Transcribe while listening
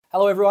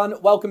Hello, everyone.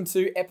 Welcome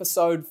to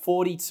episode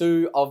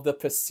 42 of The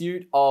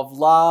Pursuit of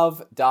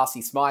Love.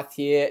 Darcy Smythe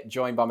here,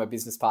 joined by my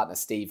business partner,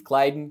 Steve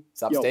Claydon.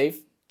 What's up, Yo.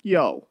 Steve?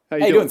 Yo, How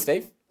you doing,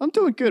 Steve? I'm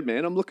doing good,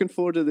 man. I'm looking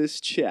forward to this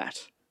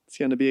chat. It's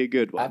going to be a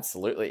good one.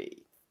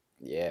 Absolutely.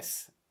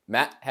 Yes.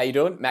 Matt, how you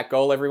doing? Matt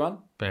Goal, everyone.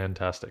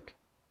 Fantastic.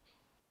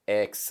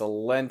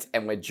 Excellent.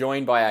 And we're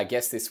joined by our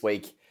guest this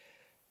week,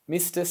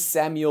 Mr.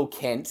 Samuel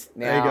Kent.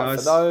 Now, hey guys.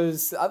 For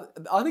those,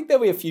 I think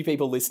there'll be a few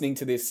people listening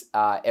to this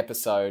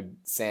episode,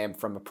 Sam,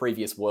 from a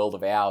previous world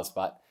of ours.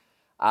 But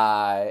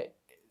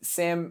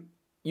Sam,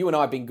 you and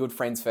I have been good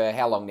friends for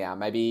how long now?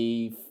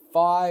 Maybe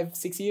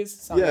 5-6 years?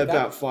 Something like that?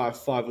 About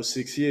five or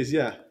 6 years,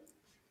 yeah.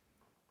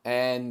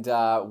 And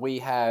we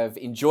have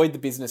enjoyed the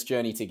business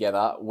journey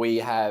together. We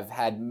have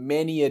had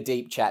many a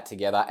deep chat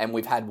together, and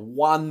we've had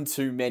one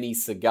too many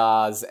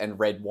cigars and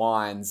red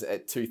wines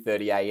at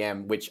 2:30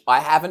 a.m., which I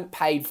haven't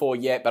paid for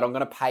yet, but I'm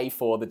going to pay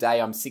for the day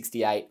I'm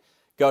 68,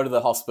 go to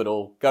the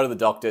hospital, go to the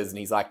doctors, and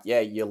he's like, yeah,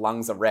 your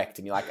lungs are wrecked.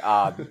 And you're like,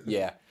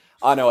 yeah,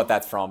 I know what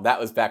that's from. That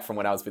was back from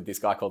when I was with this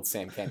guy called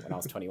Sam Kent when I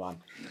was 21.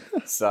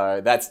 So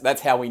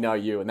that's how we know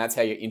you, and that's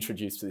how you're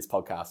introduced to this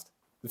podcast.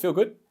 Does it feel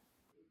good?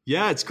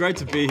 Yeah, it's great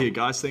to be here,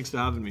 guys. Thanks for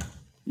having me.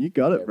 You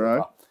got it,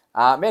 bro.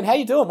 Man, how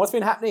you doing? What's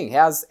been happening?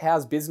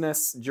 How's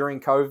business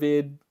during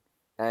COVID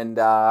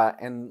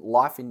and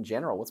life in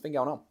general? What's been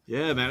going on?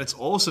 Yeah, man, it's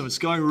awesome. It's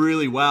going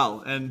really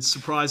well. And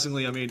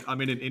surprisingly, I mean,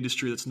 I'm in an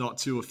industry that's not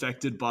too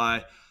affected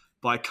by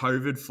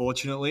COVID,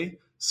 fortunately.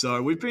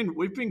 So we've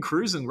been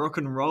cruising,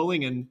 rocking and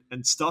rolling,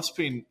 and stuff's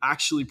been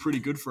actually pretty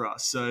good for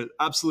us. So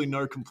absolutely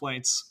no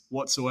complaints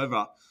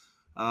whatsoever.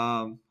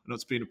 I know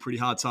it's been a pretty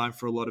hard time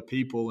for a lot of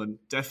people, and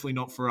definitely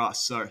not for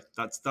us. So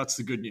that's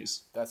the good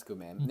news. That's good,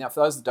 man. Now,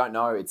 for those that don't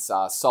know, it's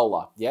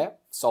solar, yeah?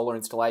 Solar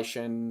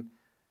installation,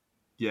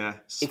 Yeah.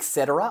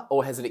 etc.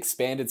 Or has it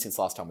expanded since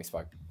last time we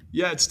spoke?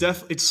 Yeah,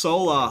 it's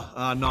solar,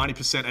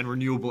 90% and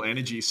renewable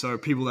energy. So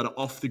people that are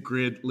off the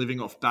grid, living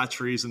off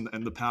batteries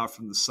and the power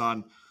from the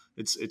sun,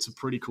 it's a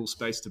pretty cool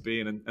space to be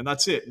in. And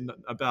that's it. And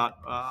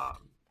about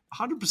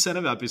 100%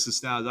 of our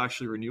business now is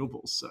actually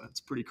renewables. So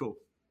it's pretty cool.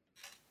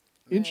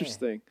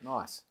 Interesting. Yeah,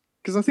 nice.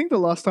 Because I think the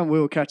last time we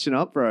were catching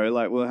up, bro,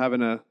 like we were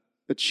having a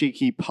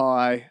cheeky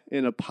pie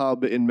in a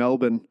pub in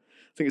Melbourne.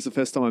 I think it's the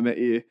first time I met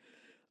you.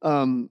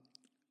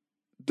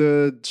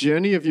 The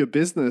journey of your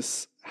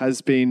business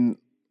has been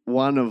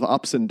one of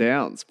ups and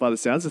downs by the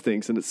sounds of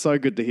things. And it's so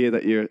good to hear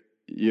that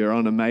you're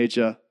on a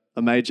major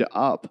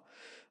up.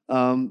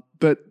 But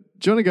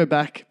do you want to go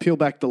back, peel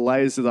back the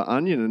layers of the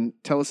onion and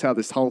tell us how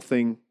this whole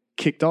thing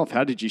kicked off?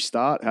 How did you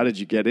start? How did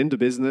you get into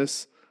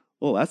business?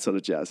 All that sort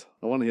of jazz.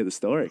 I want to hear the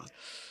story.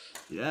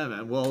 Yeah,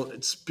 man. Well,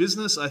 it's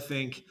business, I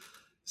think,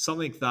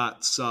 something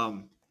that's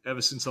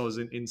ever since I was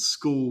in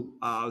school,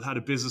 I had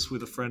a business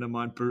with a friend of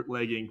mine,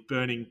 bootlegging,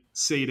 burning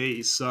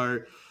CDs. So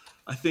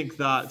I think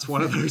that it's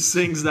one of those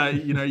things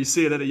that, you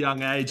see it at a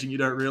young age and you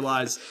don't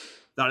realize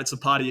that it's a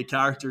part of your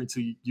character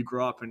until you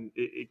grow up and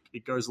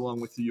it goes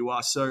along with who you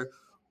are. So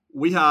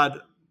we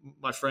had,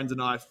 my friend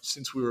and I,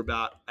 since we were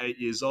about 8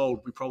 years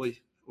old, we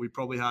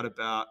probably had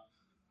about,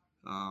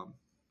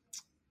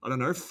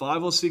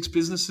 5 or 6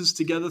 businesses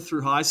together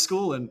through high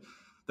school, and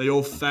they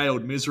all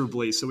failed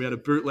miserably. So we had a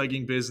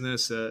bootlegging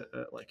business,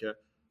 like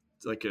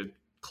a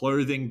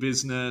clothing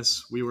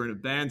business. We were in a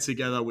band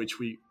together, which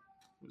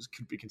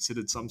could be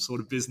considered some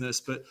sort of business,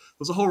 but there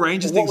was a whole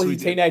range of things. What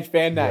was your teenage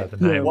band name? Yeah,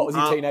 the name. What was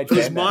your teenage It band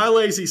was name? My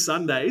Lazy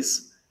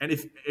Sundays, and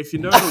if you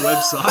know the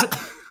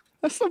website,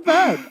 That's not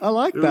bad. I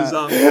like it that.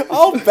 was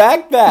I'll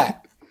back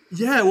that.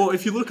 yeah. Well,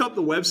 if you look up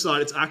the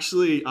website, it's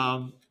actually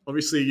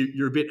obviously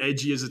you're a bit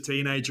edgy as a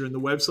teenager, and the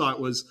website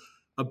was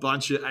a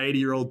bunch of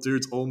 80-year-old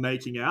dudes all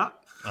making out.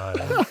 And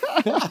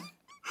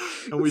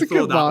we That's a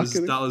good thought that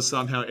marketing. was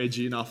somehow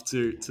edgy enough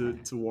to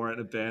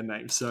warrant a band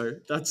name. So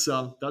that's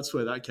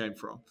where that came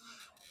from.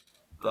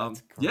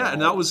 Yeah,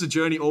 and that was a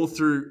journey all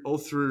through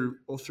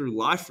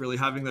life, really,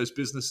 having those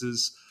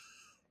businesses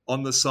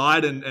on the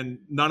side and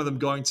none of them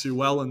going too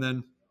well. And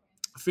then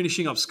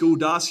finishing up school,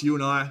 Das, you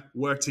and I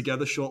worked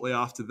together shortly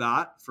after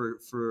that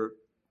for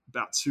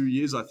about 2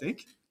 years, I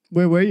think.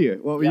 Where were you?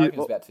 What were Yeah, I you? think it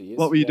was about 2 years.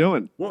 What were you Yeah.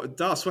 doing? What,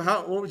 Das?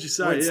 What would you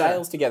say? We're in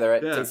sales together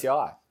at Yeah.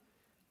 TCI.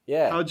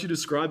 Yeah. How would you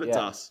describe it, Yeah.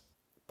 Das?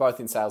 Both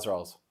in sales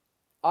roles.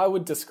 I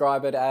would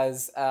describe it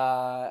as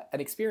an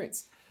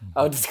experience.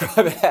 I would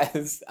describe it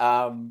as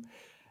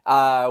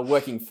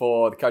working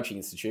for the Coaching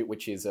Institute,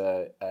 which is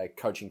a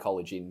coaching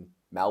college in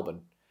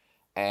Melbourne.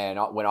 And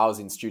when I was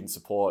in student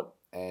support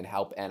and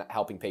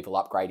helping people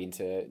upgrade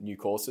into new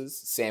courses,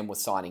 Sam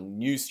was signing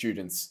new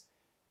students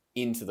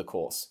into the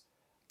course.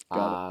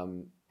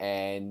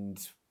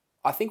 And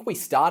I think we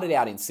started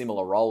out in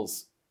similar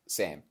roles,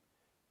 Sam,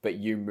 but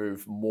you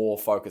moved more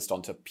focused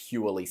onto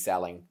purely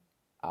selling.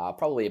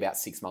 Probably about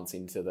 6 months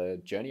into the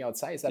journey, I'd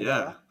say. Is that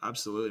about right?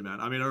 Absolutely, man.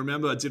 I mean, I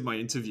remember I did my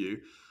interview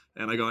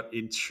and I got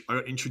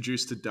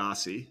introduced to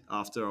Darcy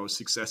after I was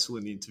successful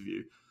in the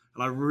interview.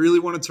 And I really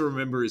wanted to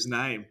remember his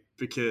name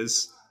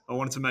because I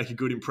wanted to make a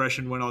good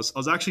impression when I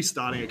was actually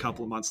starting a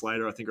couple of months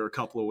later, I think, or a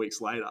couple of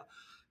weeks later.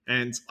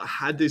 And I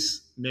had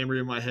this memory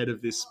in my head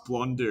of this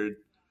blonde dude.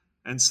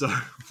 And so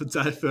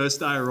the first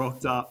day I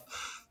rocked up,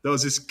 there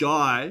was this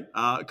guy,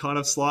 kind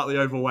of slightly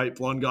overweight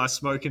blonde guy,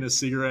 smoking a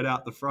cigarette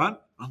out the front.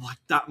 I'm like,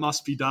 that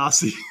must be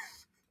Darcy.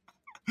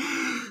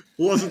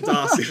 Wasn't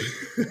Darcy.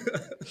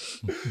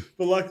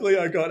 But luckily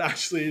I got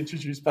actually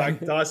introduced back.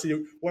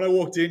 Darcy, when I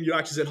walked in, you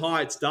actually said,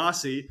 hi, it's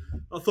Darcy.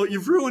 I thought,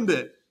 you've ruined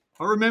it.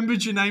 I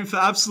remembered your name for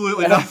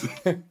absolutely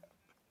nothing.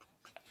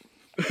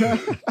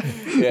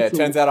 Yeah, it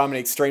turns out I'm an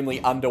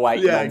extremely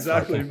underweight. Yeah,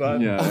 exactly.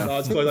 But Yeah. no,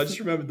 it's close. I just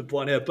remembered the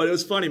blonde hair. But it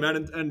was funny,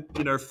 man. And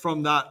you know,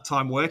 from that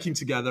time working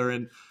together,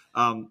 and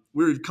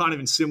we were kind of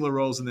in similar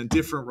roles and then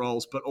different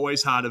roles, but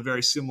always had a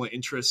very similar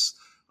interests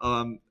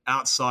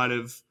outside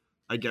of,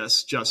 I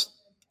guess, just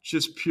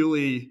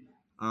purely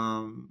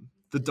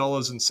the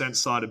dollars and cents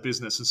side of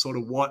business, and sort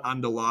of what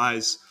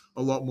underlies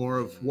a lot more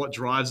of what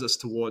drives us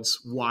towards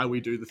why we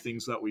do the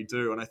things that we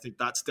do. And I think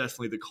that's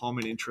definitely the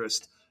common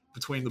interest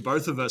between the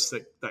both of us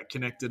that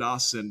connected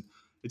us. And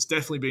it's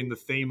definitely been the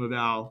theme of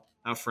our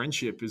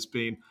friendship, has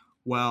been,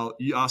 well,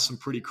 you ask some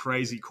pretty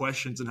crazy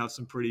questions and have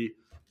some pretty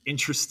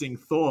interesting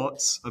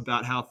thoughts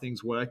about how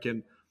things work.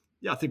 And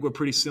yeah, I think we're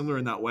pretty similar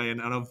in that way.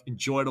 And I've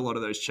enjoyed a lot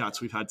of those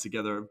chats we've had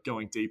together,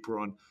 going deeper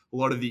on a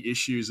lot of the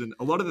issues and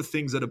a lot of the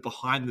things that are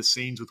behind the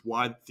scenes with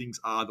why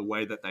things are the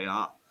way that they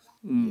are.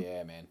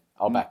 Yeah, man.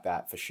 I'll back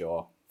that for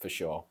sure. For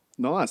sure.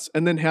 Nice.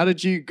 And then how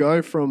did you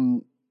go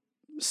from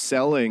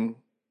selling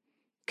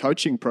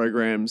coaching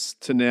programs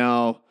to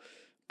now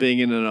being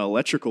in an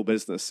electrical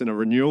business, in a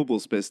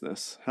renewables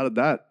business? How did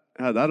that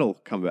all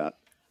come about?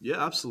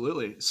 Yeah,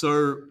 absolutely.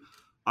 So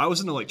I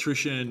was an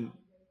electrician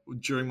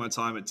during my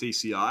time at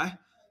TCI.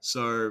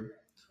 So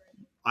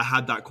I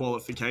had that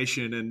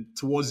qualification. And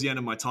towards the end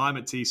of my time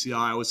at TCI,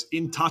 I was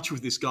in touch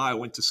with this guy I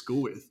went to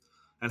school with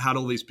and had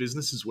all these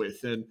businesses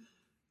with. And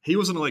he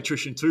was an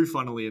electrician too,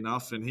 funnily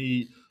enough. And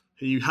he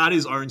had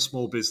his own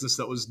small business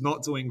that was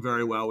not doing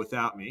very well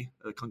without me.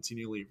 I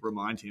continually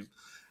remind him.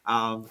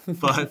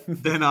 But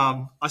then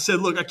I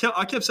said, look,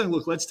 I kept saying,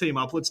 look, let's team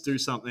up. Let's do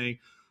something.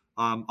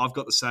 I've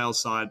got the sales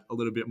side a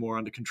little bit more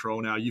under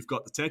control now. You've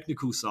got the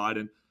technical side.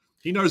 And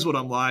he knows what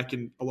I'm like.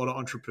 And a lot of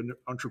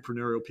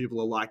entrepreneurial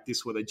people are like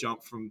this, where they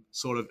jump from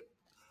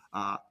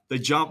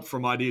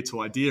idea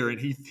to idea. And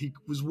he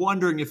was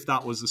wondering if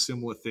that was a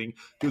similar thing.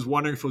 He was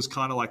wondering if it was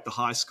kind of like the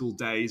high school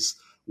days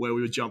where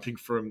we were jumping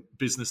from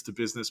business to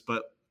business.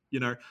 But, you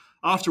know,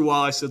 after a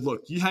while I said,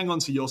 look, you hang on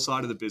to your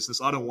side of the business.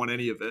 I don't want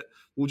any of it.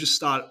 We'll just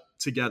start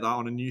together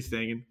on a new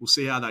thing and we'll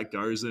see how that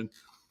goes. And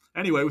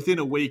anyway, within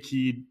a week,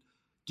 he'd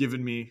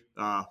given me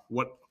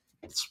what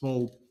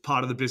small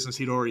part of the business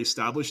he'd already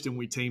established, and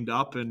we teamed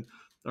up. And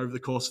over the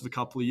course of a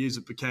couple of years,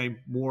 it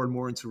became more and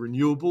more into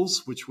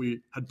renewables, which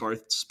we had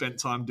both spent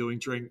time doing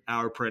during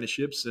our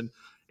apprenticeships. And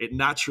it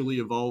naturally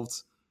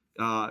evolved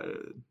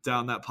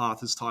down that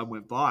path as time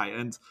went by.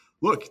 And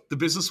look, the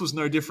business was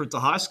no different to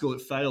high school.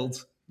 It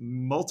failed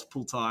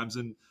multiple times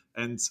and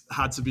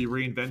had to be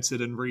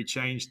reinvented and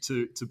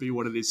rechanged to be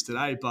what it is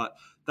today. But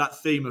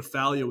that theme of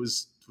failure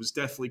was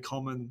definitely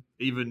common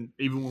even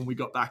when we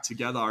got back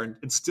together,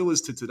 and still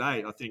is to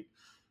today. I think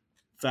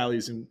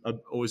failures are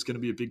always going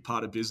to be a big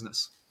part of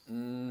business.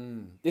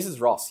 This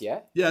is Ross, yeah?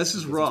 Yeah, this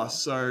is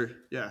Ross. So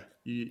yeah,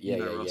 you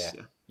know Ross.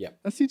 Yeah.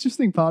 That's the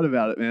interesting part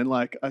about it, man.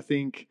 Like, I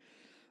think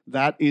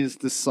that is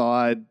the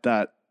side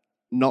that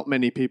not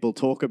many people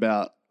talk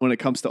about when it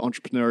comes to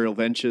entrepreneurial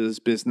ventures,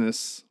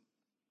 business,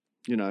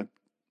 you know,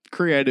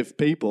 creative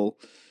people,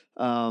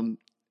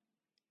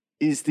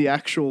 is the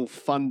actual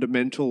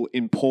fundamental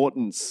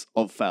importance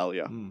of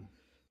failure.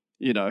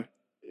 You know,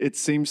 it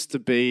seems to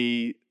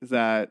be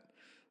that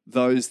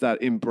those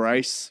that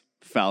embrace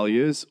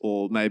failures,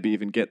 or maybe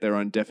even get their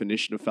own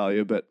definition of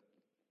failure, but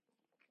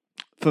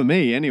for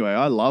me anyway,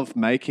 I love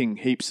making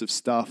heaps of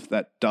stuff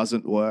that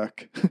doesn't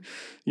work,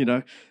 you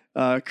know,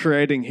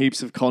 creating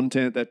heaps of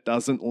content that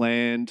doesn't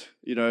land.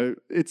 You know,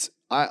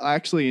 I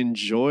actually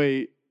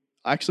enjoy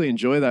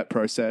that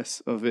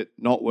process of it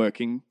not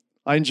working.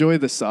 I enjoy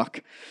the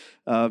suck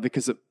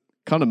because it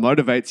kind of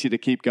motivates you to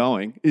keep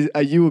going.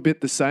 Are you a bit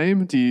the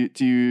same? Do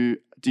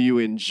you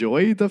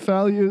enjoy the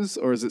failures,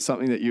 or is it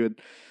something that you would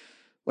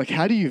like?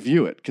 How do you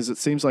view it? Because it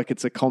seems like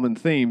it's a common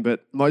theme,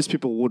 but most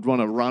people would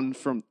want to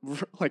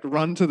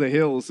run to the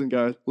hills and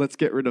go, let's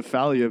get rid of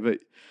failure. But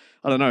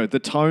I don't know. The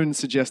tone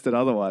suggested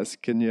otherwise.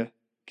 Can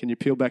you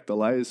peel back the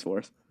layers for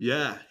us?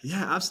 Yeah.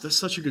 That's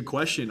such a good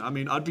question. I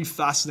mean, I'd be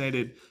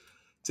fascinated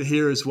to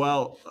hear as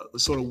well,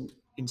 sort of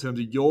in terms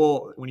of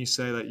when you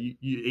say that you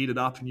eat it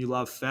up and you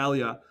love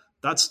failure.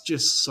 That's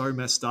just so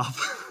messed up.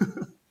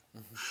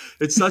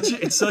 It's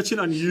such an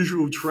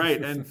unusual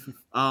trait, and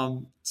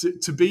for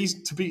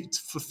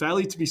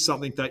failure to be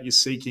something that you're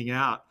seeking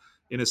out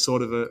in a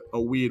sort of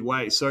a weird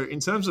way. So in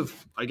terms of,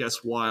 I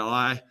guess, why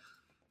I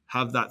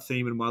have that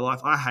theme in my life,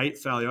 I hate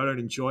failure. I don't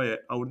enjoy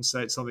it. I wouldn't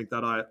say it's something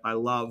that I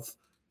love.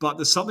 But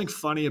there's something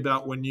funny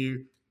about when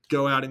you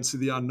go out into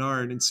the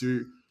unknown,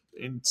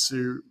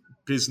 into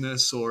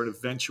business or an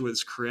adventure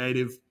that's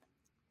creative.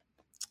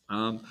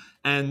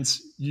 And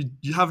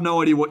you have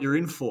no idea what you're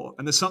in for.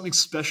 And there's something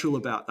special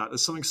about that.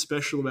 There's something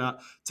special about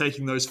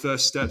taking those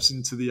first steps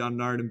into the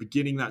unknown and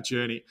beginning that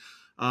journey.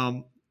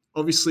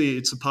 Obviously,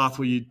 it's a path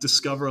where you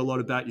discover a lot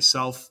about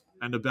yourself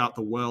and about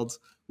the world,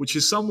 which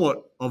is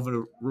somewhat of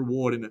a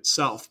reward in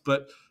itself.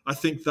 But I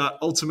think that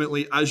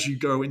ultimately, as you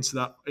go into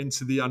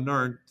the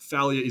unknown,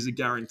 failure is a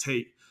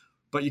guarantee.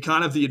 But you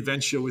can't have the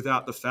adventure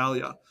without the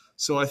failure.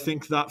 So I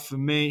think that for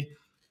me,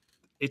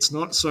 it's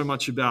not so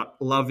much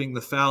about loving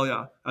the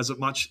failure as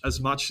much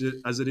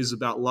as it is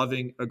about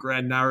loving a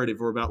grand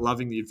narrative or about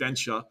loving the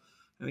adventure.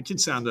 And it can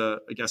sound, I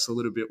guess, a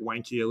little bit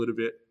wanky, a little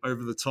bit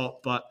over the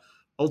top, but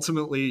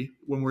ultimately,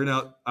 when we're in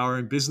our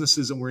own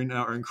businesses and we're in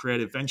our own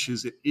creative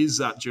ventures, it is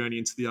that journey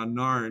into the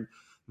unknown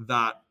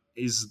that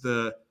is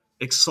the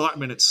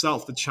excitement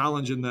itself, the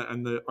challenge and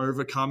the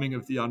overcoming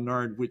of the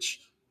unknown,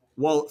 which,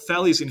 while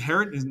failure is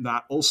inherent in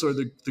that, also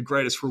the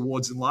greatest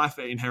rewards in life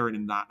are inherent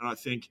in that. And I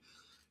think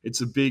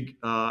it's a big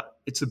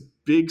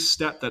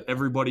step that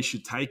everybody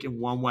should take in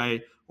one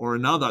way or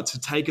another, to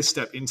take a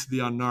step into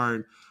the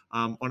unknown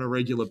on a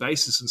regular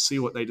basis and see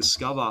what they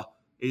discover,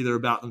 either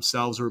about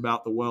themselves or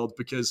about the world.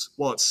 Because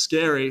while it's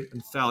scary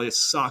and failure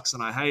sucks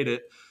and I hate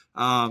it,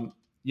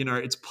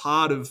 it's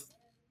part of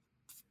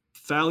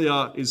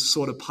failure is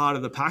sort of part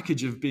of the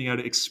package of being able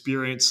to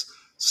experience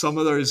some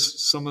of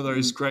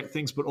those great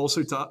things, but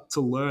also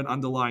to learn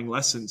underlying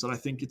lessons. And I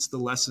think it's the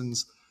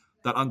lessons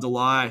that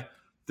underlie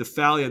the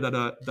failure that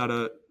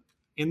are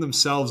in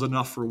themselves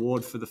enough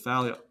reward for the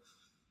failure.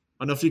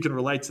 I don't know if you can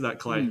relate to that,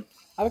 Clay.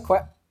 I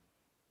have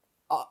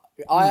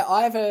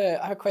I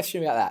have a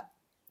question about that.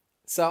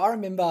 So I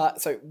remember,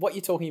 what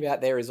you're talking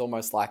about there is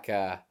almost like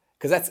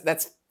because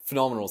that's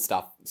phenomenal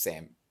stuff,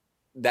 Sam.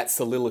 That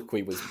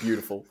soliloquy was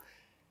beautiful.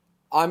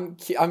 I'm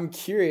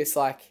curious,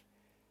 like,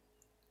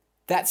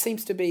 that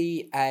seems to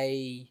be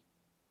a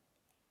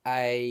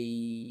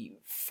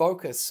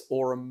focus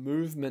or a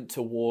movement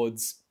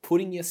towards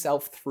putting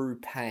yourself through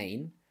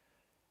pain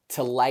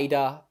to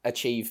later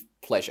achieve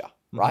pleasure,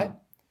 right? Mm-hmm.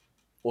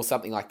 Or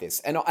something like this.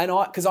 And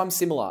I because I'm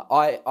similar.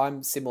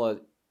 I'm similar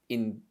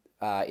in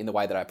the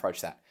way that I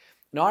approach that.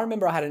 And I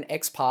remember I had an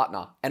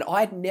ex-partner, and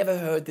I'd never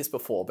heard this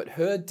before, but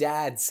her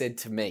dad said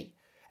to me,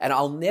 and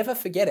I'll never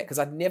forget it because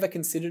I'd never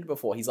considered it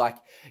before. He's like,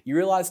 "You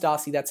realize,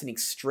 Darcy, that's an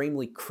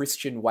extremely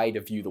Christian way to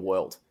view the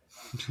world."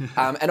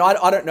 And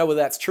I don't know whether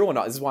that's true or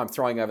not. This is why I'm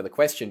throwing over the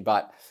question,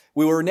 but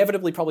we were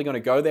inevitably probably going to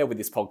go there with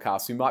this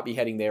podcast. We might be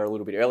heading there a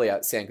little bit earlier,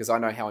 Sam, because I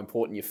know how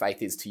important your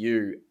faith is to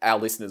you. Our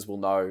listeners will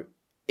know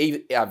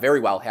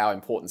very well how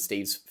important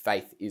Steve's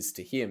faith is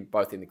to him,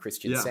 both in the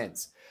Christian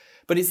sense.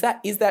 But is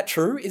that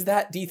true?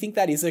 Do you think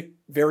that is a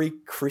very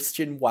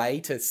Christian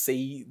way to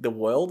see the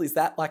world? Is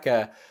that like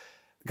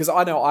because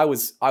I know I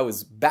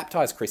was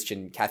baptized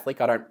Christian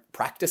Catholic. I don't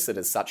practice it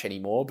as such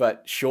anymore,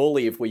 but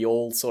surely if we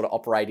all sort of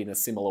operate in a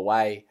similar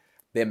way,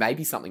 there may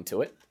be something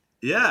to it.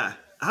 Yeah,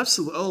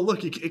 absolutely. Oh,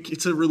 look,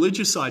 it's a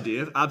religious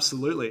idea,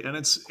 absolutely, and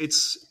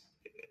it's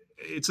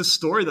a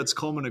story that's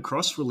common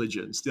across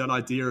religions. That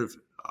idea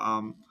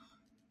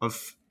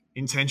of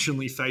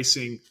intentionally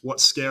facing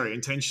what's scary,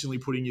 intentionally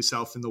putting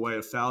yourself in the way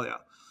of failure.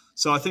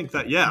 So I think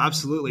that, yeah,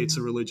 absolutely, it's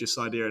a religious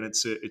idea and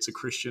it's a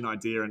Christian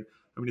idea. And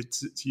I mean,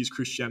 to use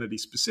Christianity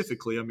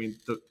specifically, I mean,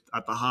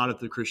 at the heart of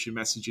the Christian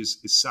message is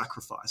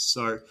sacrifice.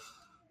 So,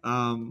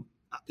 to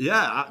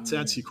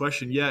answer your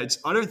question, yeah,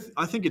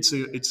 I think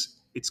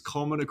it's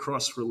common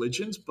across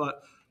religions,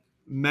 but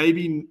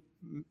maybe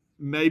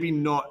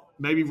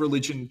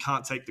religion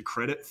can't take the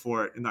credit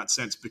for it in that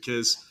sense,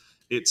 because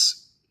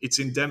it's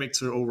endemic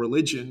to all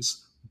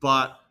religions,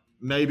 but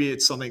maybe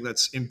it's something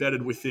that's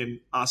embedded within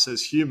us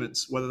as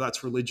humans, whether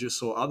that's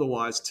religious or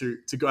otherwise, to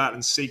go out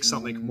and seek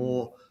something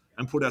more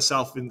and put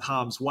ourselves in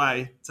harm's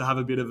way to have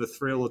a bit of a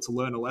thrill or to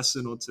learn a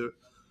lesson or to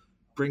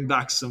bring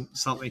back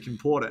something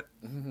important.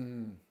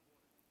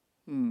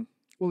 Mm.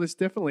 Well, there's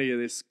definitely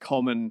this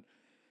common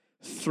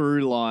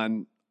through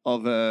line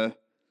of a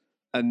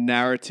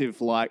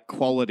narrative-like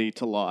quality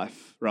to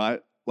life,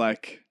 right?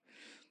 Like,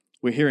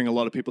 we're hearing a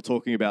lot of people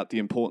talking about the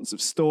importance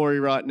of story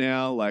right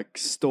now. Like,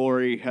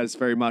 story has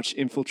very much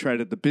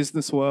infiltrated the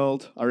business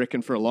world. I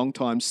reckon for a long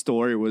time,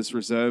 story was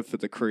reserved for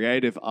the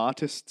creative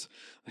artists.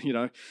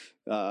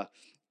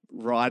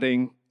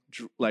 Writing,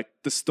 like,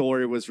 the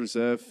story was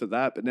reserved for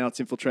that, but now it's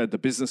infiltrated the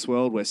business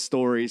world, where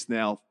stories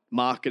now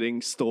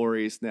marketing,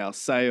 stories now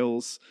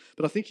sales.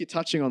 But I think you're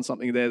touching on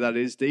something there that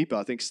is deeper.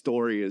 I think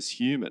story is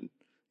human.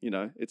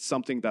 It's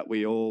something that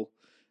we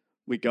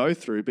go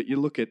through, but you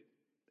look at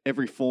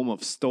every form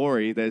of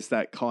story, there's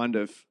that kind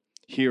of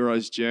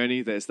hero's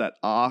journey. There's that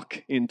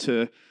arc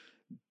into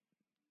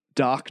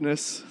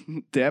darkness,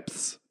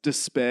 depths,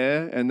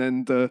 despair, and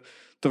then the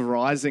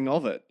rising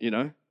of it,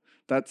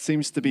 That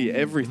seems to be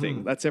everything.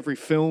 Mm-hmm. That's every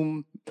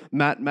film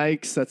Matt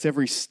makes. That's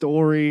every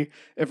story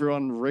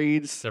everyone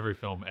reads. It's every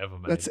film ever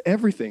made. That's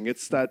everything.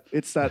 It's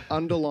that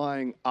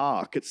underlying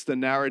arc. It's the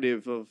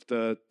narrative of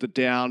the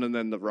down and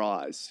then the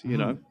rise, you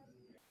know?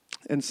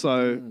 And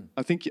so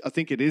I think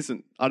it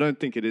isn't. I don't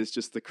think it is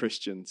just the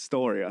Christian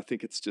story. I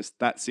think it's just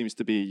that seems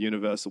to be a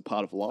universal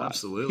part of life.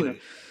 Absolutely.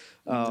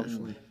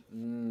 Definitely.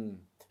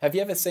 Have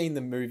you ever seen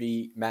the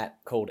movie, Matt,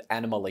 called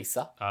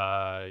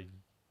Anomalisa?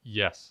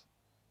 Yes.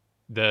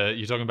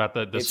 You're talking about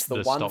the It's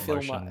the one stop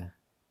film motion.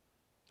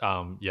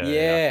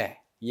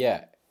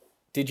 Yeah.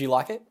 Did you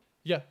like it?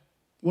 Yeah.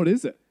 What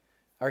is it?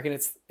 I reckon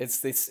it's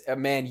this,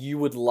 man, you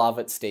would love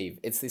it, Steve.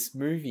 It's this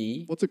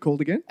movie, What's it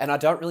called again? and I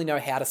don't really know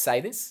how to say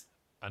this.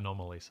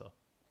 Anomalisa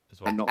is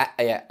what.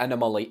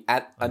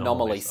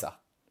 Anomalisa.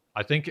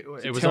 I think it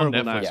was on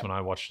terrible Netflix name. when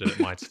I watched it. It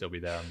might still be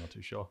there. I'm not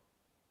too sure.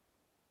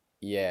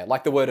 Yeah,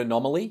 like the word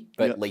anomaly,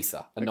 but Yep.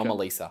 Lisa.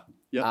 Anomalisa.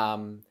 Yep.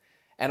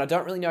 And I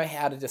don't really know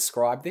how to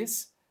describe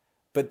this,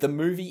 but the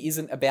movie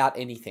isn't about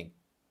anything.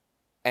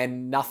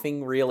 And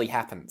nothing really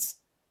happens.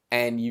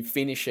 And you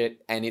finish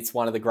it, and it's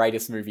one of the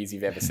greatest movies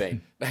you've ever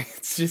seen.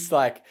 It's just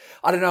like,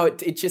 I don't know,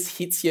 it just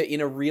hits you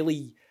in a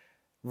really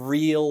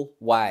real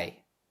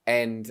way.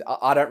 And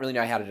I don't really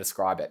know how to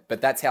describe it,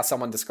 but that's how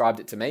someone described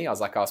it to me. I was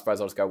like, I suppose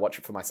I'll just go watch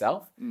it for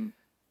myself. And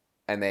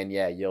then,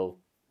 yeah, you'll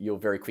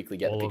very quickly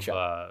get the All picture.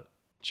 of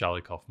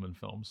Charlie Kaufman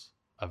films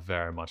are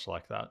very much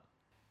like that.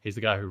 He's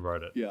the guy who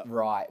wrote it. Yeah.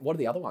 Right. What are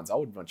the other ones? I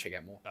would want to check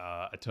out more.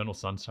 Eternal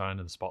Sunshine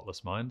of the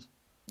Spotless Mind.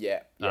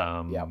 Yeah.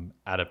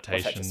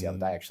 Adaptation. just the other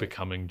day, actually.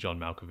 Becoming John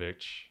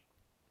Malkovich.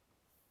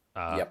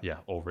 Yeah,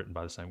 all written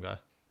by the same guy.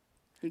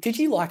 Did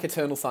you like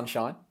Eternal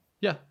Sunshine?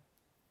 Yeah.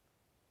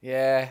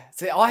 Yeah.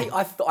 See,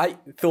 I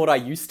thought I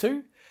used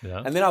to.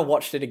 Yeah. And then I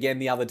watched it again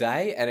the other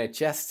day, and it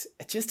just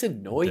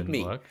annoyed Didn't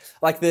me. work.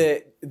 Like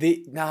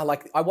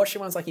I watched it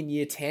when I was like in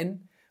year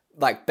 10,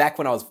 like back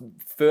when I was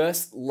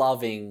first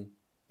loving,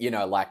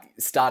 like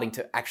starting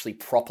to actually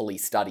properly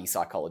study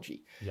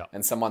psychology. Yeah.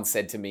 And someone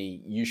said to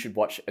me, you should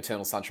watch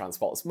Eternal Sunshine of the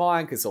Spotless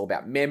Mind because it's all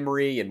about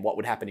memory and what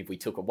would happen if we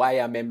took away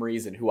our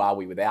memories and who are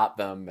we without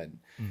them, and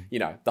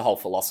the whole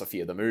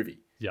philosophy of the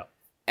movie. Yeah.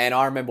 And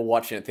I remember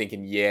watching it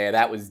thinking, yeah,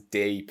 that was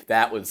deep.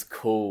 That was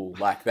cool.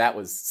 Like, that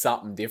was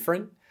something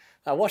different.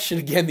 I watched it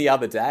again the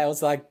other day. I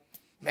was like,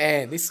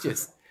 man, this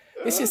just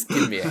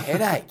giving me a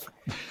headache.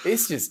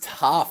 It's just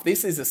tough.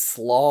 This is a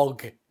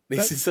slog.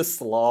 This is a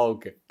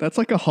slog. That's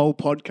like a whole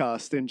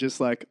podcast in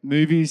just like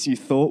movies you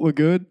thought were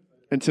good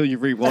until you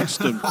rewatched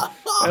them.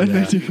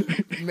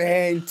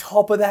 Man,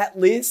 top of that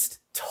list.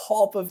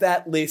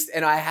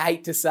 And I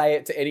hate to say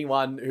it to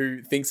anyone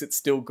who thinks it's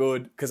still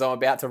good because I'm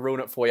about to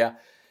ruin it for you.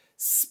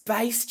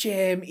 Space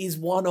Jam is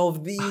one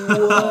of the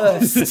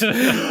worst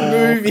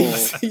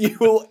movies you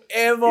will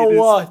ever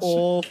watch.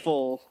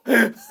 Awful.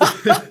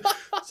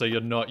 So you're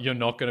not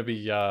going to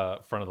be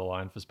front of the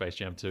line for Space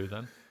Jam 2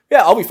 then?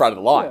 Yeah, I'll be front of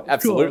the line, Yeah,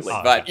 absolutely.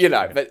 course. But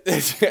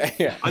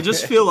yeah. I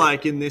just feel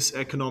like in this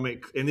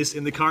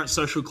in the current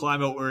social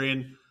climate we're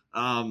in,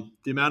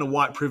 the amount of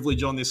white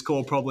privilege on this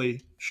call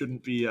probably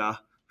shouldn't be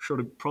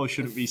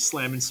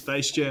slamming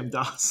Space Jam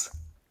dust.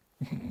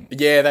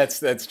 Yeah,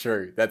 that's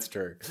true. That's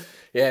true.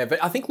 Yeah,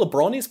 but I think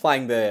LeBron is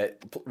playing the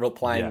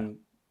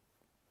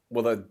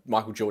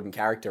Michael Jordan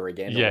character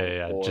again.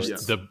 Or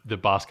Just the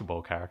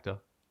basketball character.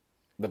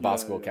 the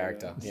basketball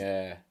character.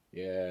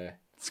 Yeah.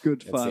 It's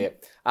good That's fun.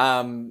 it.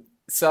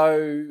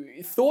 So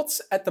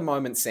thoughts at the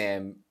moment,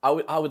 Sam. I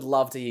would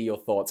love to hear your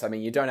thoughts. I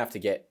mean, you don't have to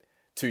get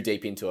too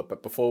deep into it,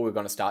 but before we were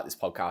going to start this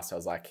podcast, I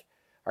was like,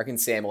 I reckon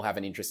Sam will have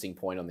an interesting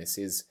point on this.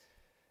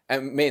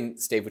 And me and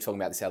Steve were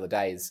talking about this the other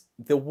day, is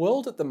the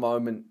world at the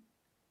moment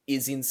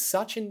is in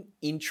such an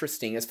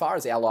interesting, as far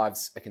as our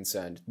lives are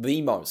concerned,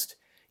 the most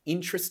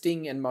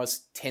interesting and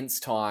most tense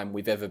time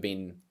we've ever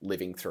been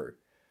living through.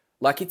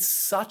 Like, it's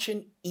such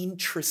an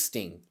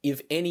interesting,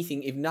 if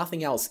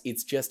nothing else,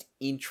 it's just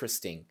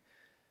interesting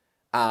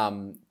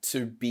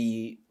to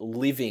be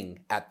living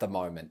at the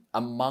moment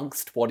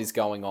amongst what is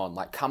going on,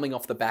 like coming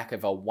off the back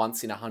of a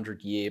once in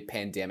 100-year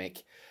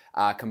pandemic,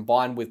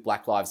 combined with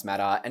Black Lives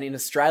Matter, and in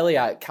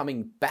Australia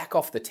coming back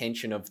off the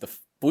tension of the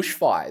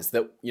bushfires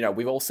that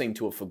we've all seemed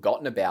to have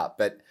forgotten about,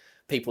 but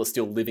people are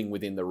still living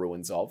within the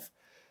ruins of.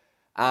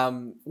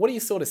 What are you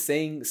sort of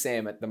seeing,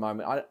 Sam, at the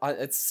moment?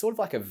 It's sort of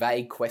like a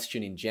vague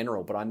question in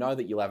general, but I know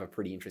that you'll have a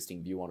pretty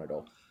interesting view on it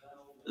all.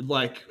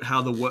 Like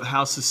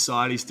how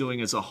society's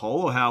doing as a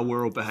whole, or how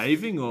we're all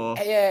behaving, or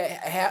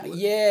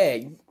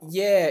Yeah.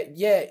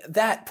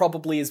 That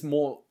probably is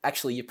more.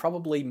 Actually, you're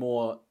probably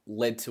more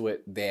led to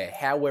it there.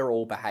 How we're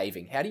all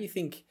behaving. How do you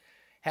think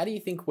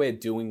we're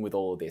doing with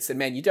all of this? And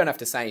man, you don't have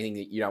to say anything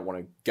that you don't want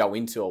to go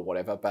into or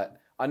whatever. But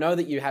I know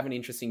that you have an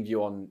interesting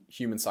view on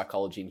human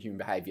psychology and human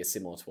behavior,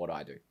 similar to what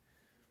I do.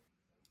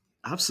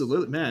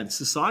 absolutely, man,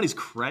 society's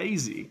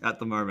crazy at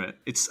the moment.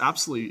 It's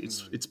absolutely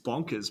it's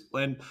bonkers,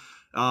 and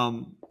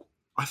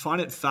I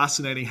find it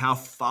fascinating how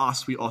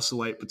fast we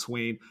oscillate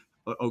between,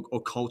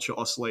 or culture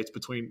oscillates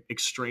between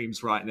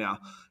extremes right now,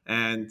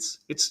 and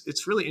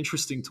it's really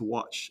interesting to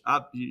watch.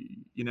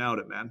 You nailed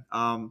it, man.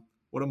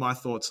 What are my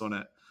thoughts on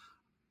it?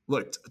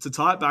 Look, to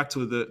tie it back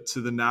to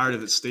the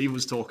narrative that Steve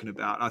was talking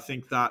about, I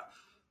think that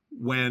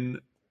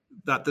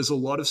there's a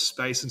lot of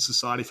space in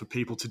society for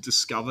people to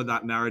discover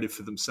that narrative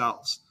for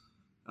themselves.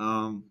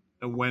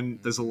 And when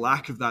there's a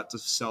lack of that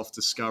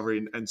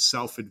self-discovery and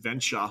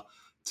self-adventure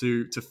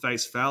to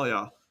face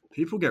failure,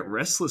 people get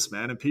restless,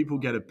 man, and people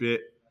get a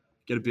bit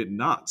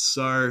nuts.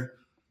 So,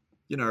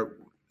 you know,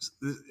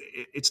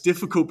 it's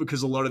difficult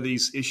because a lot of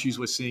these issues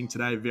we're seeing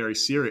today are very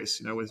serious.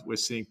 You know, we're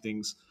seeing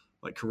things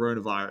like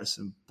coronavirus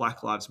and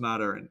Black Lives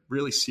Matter and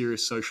really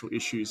serious social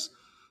issues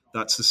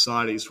that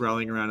society is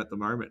rallying around at the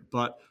moment.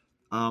 But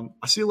I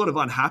see a lot of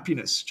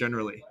unhappiness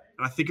generally.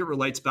 And I think it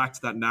relates back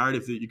to that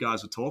narrative that you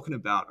guys were talking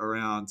about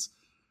around,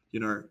 you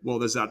know, well,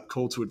 there's that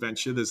call to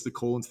adventure, there's the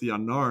call into the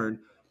unknown,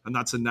 and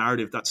that's a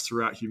narrative that's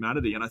throughout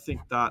humanity. And I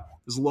think that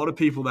there's a lot of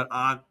people that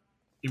aren't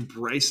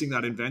embracing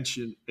that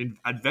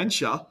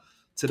adventure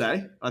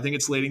today. I think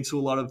it's leading to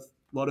a lot of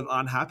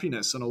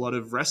unhappiness and a lot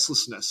of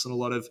restlessness and a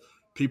lot of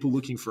people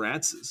looking for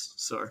answers.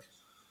 So,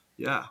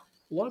 yeah.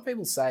 A lot of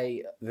people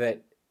say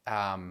that,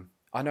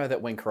 I know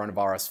that when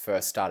coronavirus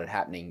first started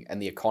happening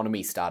and the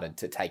economy started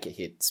to take a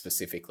hit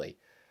specifically,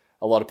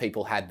 a lot of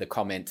people had the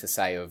comment to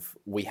say of,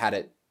 we had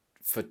it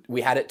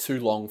too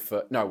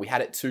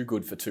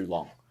good for too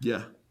long.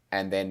 Yeah.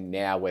 And then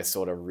now we're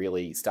sort of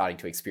really starting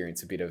to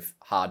experience a bit of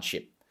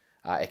hardship,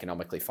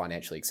 economically,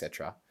 financially,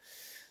 etc.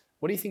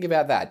 What do you think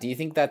about that? Do you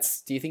think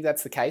that's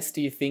the case?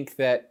 Do you think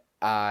that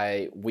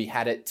we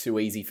had it too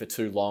easy for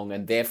too long,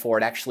 and therefore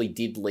it actually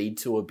did lead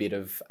to a bit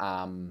of,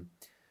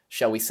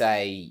 shall we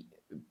say,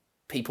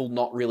 people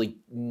not really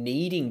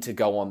needing to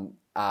go on,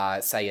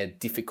 say, a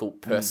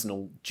difficult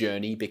personal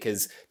journey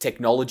because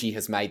technology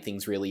has made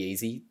things really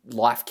easy.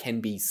 Life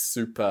can be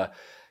super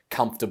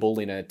comfortable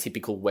in a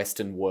typical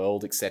Western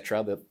world,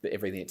 etc.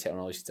 Everything that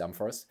technology's done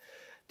for us.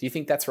 Do you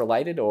think that's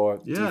related, or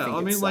do you think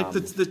I mean, like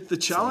the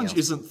challenge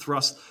isn't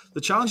thrust. The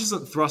challenge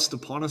isn't thrust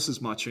upon us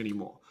as much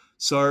anymore.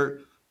 So,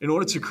 in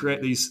order to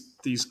create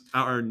these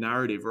our own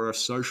narrative or a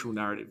social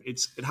narrative,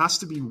 it has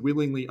to be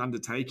willingly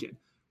undertaken.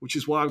 Which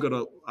is why I've got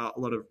a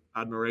lot of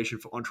admiration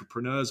for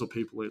entrepreneurs or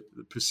people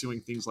pursuing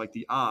things like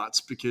the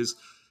arts, because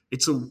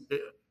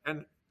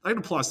and it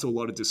applies to a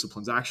lot of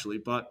disciplines actually,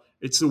 but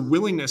it's a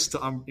willingness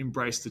to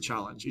embrace the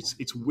challenge.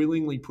 It's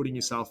willingly putting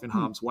yourself in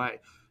harm's way.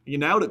 You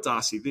nailed it,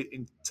 Darcy.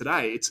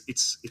 Today,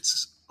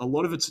 it's a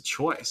lot of it's a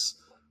choice,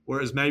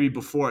 whereas maybe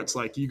before it's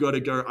like you got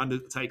to go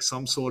undertake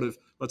some sort of,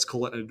 let's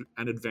call it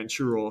an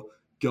adventure, or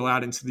go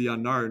out into the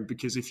unknown,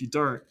 because if you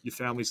don't, your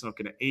family's not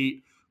going to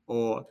eat,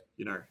 or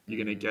you know, you're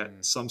going to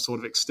get some sort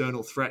of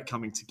external threat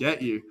coming to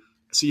get you.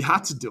 So you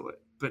had to do it.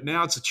 But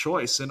now it's a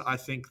choice. And I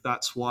think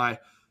that's why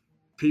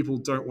people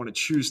don't want to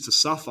choose to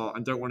suffer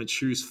and don't want to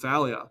choose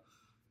failure.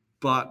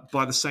 But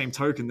by the same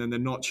token, then they're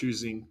not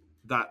choosing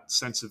that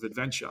sense of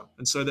adventure.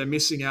 And so they're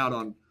missing out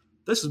on,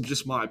 this is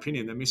just my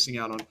opinion, they're missing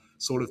out on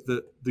sort of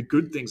the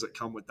good things that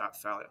come with that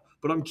failure.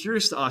 But I'm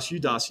curious to ask you,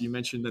 Darcy, you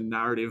mentioned the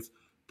narrative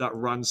that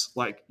runs,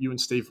 like you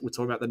and Steve were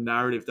talking about the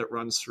narrative that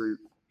runs through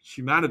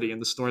humanity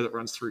and the story that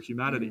runs through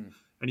humanity.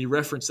 And you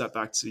referenced that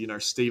back to, you know,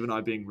 Steve and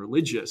I being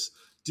religious.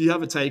 Do you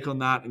have a take on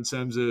that in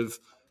terms of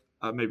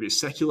maybe a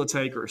secular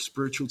take or a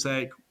spiritual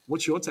take?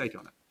 What's your take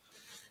on it?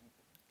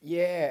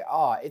 Yeah.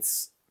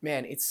 It's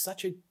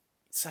such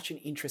an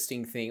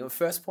interesting thing. The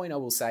first point I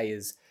will say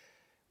is,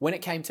 when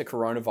it came to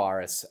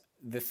coronavirus,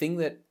 the thing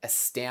that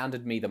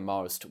astounded me the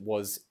most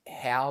was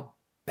how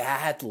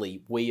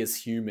badly we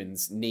as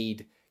humans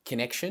need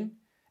connection,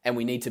 and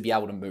we need to be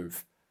able to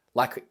move.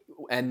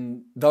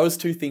 And those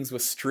two things were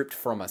stripped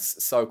from us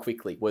so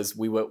quickly.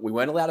 We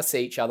weren't allowed to see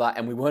each other,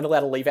 and we weren't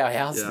allowed to leave our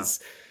houses.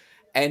 Yeah.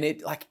 And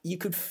it, like, you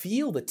could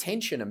feel the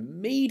tension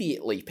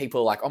immediately.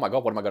 People are like, oh my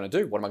God, what am I going to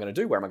do? What am I going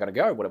to do? Where am I going to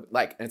go?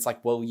 And it's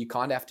like, well, you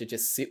kind of have to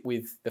just sit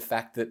with the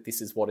fact that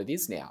this is what it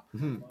is now.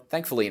 Mm-hmm.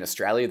 Thankfully, in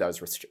Australia,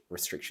 those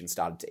restrictions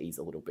started to ease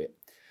a little bit.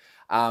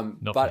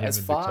 But as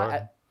far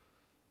as...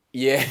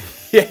 Yeah,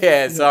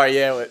 sorry,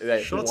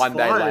 Shots one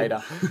fired. Day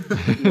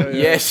later.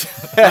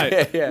 Yes.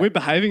 Hey, we're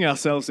behaving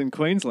ourselves in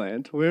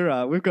Queensland.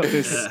 We've got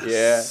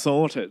this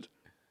sorted.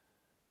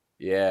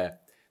 Yeah.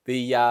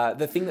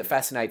 The thing that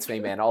fascinates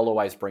me, man, I'll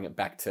always bring it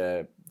back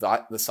to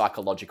the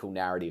psychological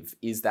narrative,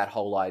 is that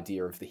whole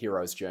idea of the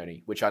hero's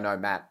journey, which I know,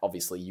 Matt,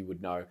 obviously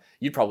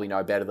you'd probably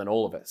know better than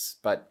all of us,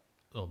 but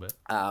a little bit.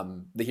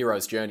 The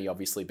hero's journey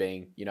obviously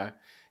being, you know,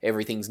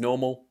 everything's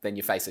normal, then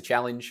you face a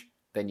challenge,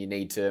 then you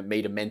need to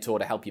meet a mentor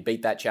to help you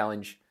beat that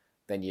challenge,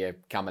 then you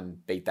come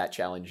and beat that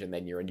challenge, and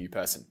then you're a new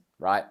person,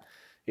 right?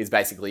 Is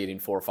basically it in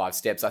 4 or 5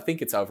 steps. I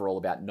think it's overall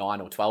about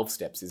 9 or 12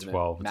 steps, isn't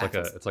 12. it?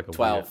 12. It's like a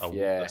 12.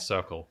 a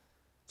circle.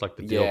 It's like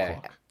the deal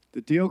clock.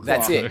 The deal clock.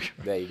 That's it.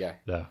 There you go.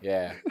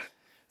 Yeah.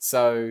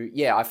 So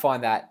yeah, I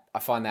find that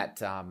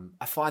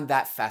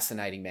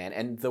fascinating, man.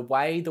 And the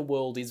way the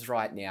world is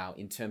right now,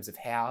 in terms of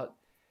how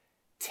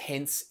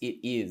tense it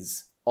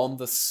is on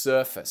the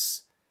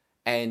surface,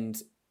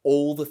 and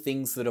all the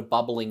things that are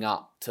bubbling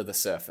up to the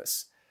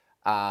surface,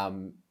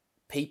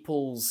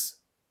 people's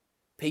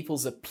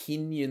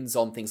opinions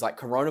on things like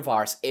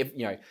coronavirus.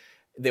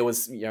 There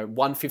was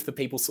 1/5 of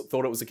people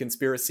thought it was a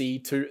conspiracy.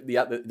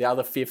 The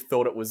other fifth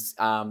thought it was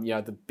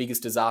the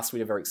biggest disaster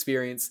we'd ever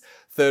experienced.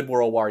 Third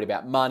were all worried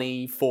about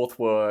money. Fourth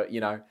were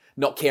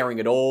not caring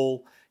at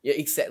all. Yeah,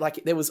 except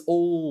like there was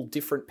all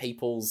different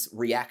people's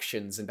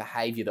reactions and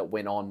behavior that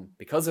went on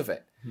because of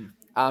it.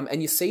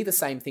 And you see the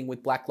same thing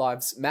with Black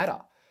Lives Matter.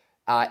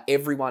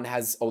 Everyone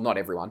has, or not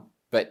everyone,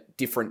 but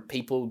different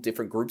people,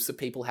 different groups of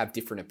people have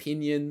different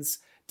opinions.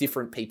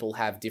 Different people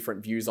have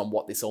different views on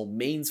what this all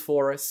means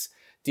for us.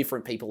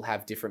 Different people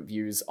have different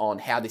views on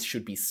how this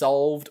should be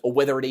solved or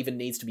whether it even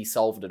needs to be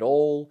solved at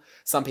all.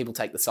 Some people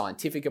take the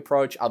scientific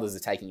approach. Others are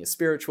taking a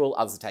spiritual.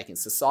 Others are taking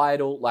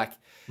societal. Like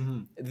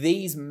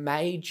these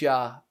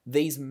major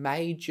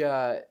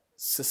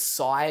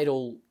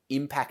societal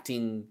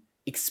impacting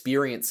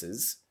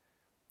experiences,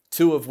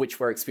 two of which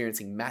we're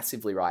experiencing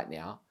massively right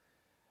now,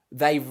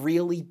 they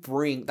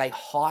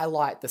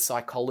highlight the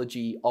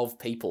psychology of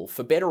people,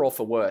 for better or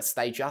for worse.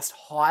 They just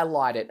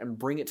highlight it and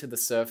bring it to the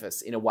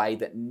surface in a way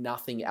that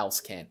nothing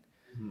else can.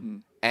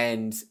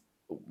 And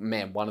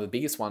man, one of the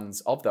biggest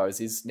ones of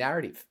those is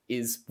narrative,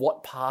 is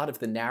what part of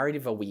the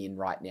narrative are we in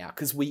right now?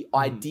 Because we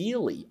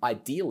ideally,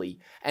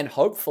 and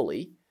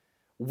hopefully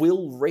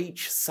will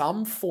reach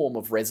some form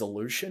of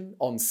resolution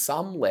on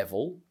some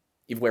level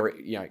if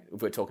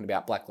we're talking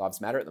about Black Lives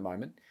Matter at the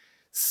moment.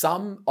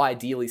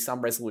 Ideally,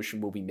 some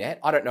resolution will be met.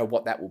 I don't know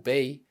what that will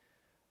be,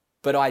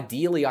 but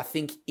ideally, I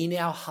think in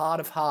our heart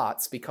of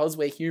hearts, because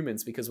we're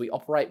humans, because we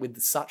operate with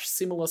such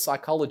similar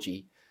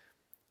psychology,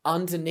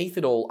 underneath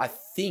it all, I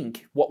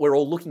think what we're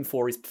all looking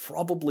for is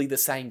probably the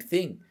same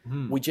thing.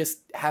 We just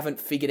haven't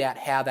figured out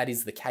how that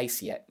is the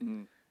case yet.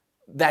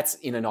 That's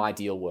in an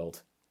ideal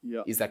world.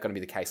 Yeah. Is that going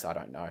to be the case? I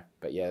don't know.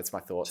 But yeah, that's my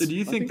thoughts. So do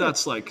you think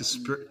that's like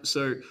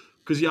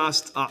because you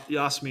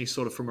asked me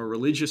sort of from a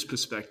religious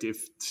perspective,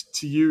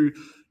 to you,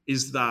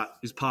 is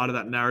part of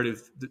that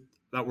narrative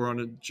that we're on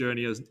a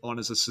journey as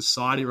a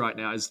society right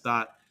now? Is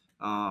that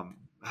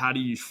how do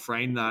you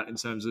frame that in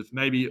terms of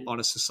maybe on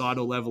a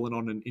societal level and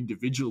on an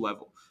individual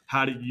level?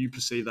 How do you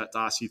perceive that,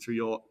 Darcy, through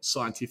your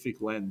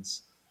scientific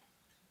lens?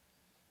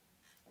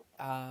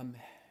 Ask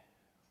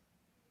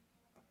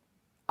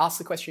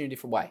the question in a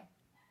different way.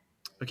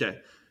 Okay.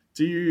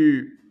 Do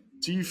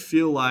you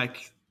feel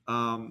like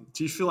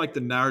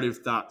the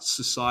narrative that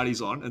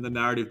society's on and the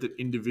narrative that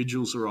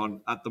individuals are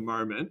on at the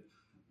moment,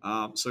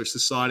 so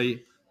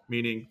society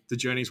meaning the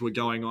journeys we're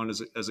going on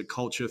as a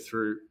culture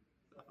through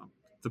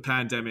the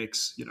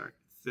pandemics,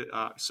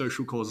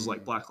 social causes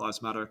like Black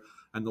Lives Matter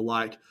and the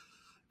like,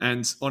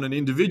 and on an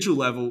individual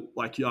level,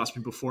 like you asked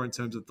me before, in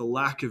terms of the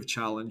lack of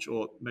challenge,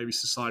 or maybe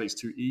society's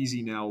too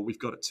easy now, or we've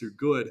got it too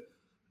good.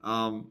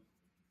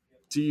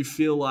 Do you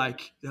feel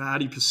like, how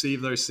do you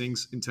perceive those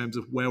things in terms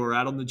of where we're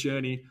at on the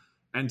journey?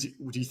 And do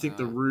you think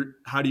the root,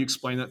 how do you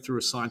explain that through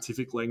a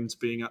scientific lens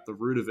being at the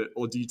root of it?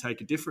 Or do you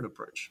take a different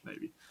approach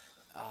maybe?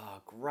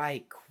 Oh,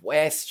 great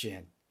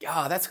question.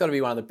 Oh, that's got to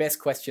be one of the best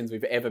questions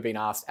we've ever been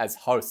asked as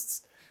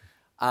hosts.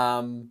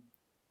 I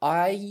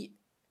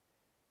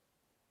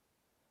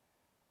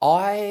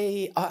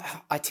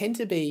tend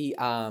to be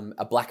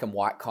a black and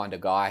white kind of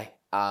guy,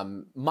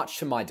 much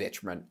to my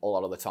detriment a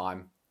lot of the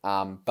time.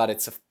 But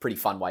it's a pretty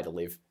fun way to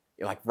live.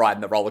 You're like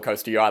riding the roller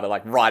coaster. You're either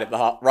like right at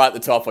the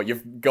top, or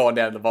you've gone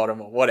down to the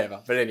bottom, or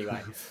whatever. But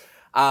anyway,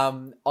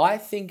 I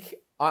think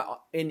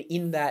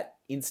in that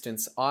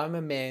instance, I'm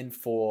a man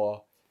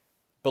for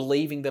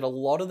believing that a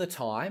lot of the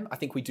time, I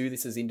think we do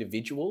this as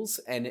individuals,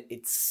 and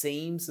it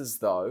seems as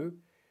though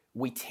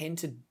we tend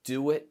to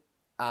do it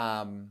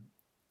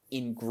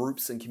in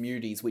groups and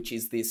communities, which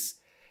is this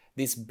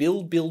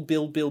build,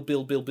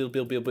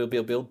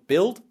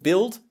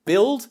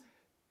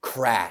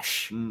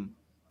 crash.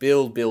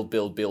 Build,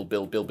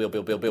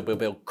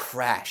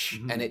 crash.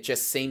 And it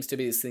just seems to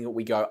be this thing that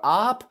we go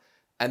up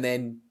and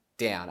then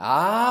down,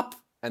 up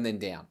and then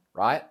down,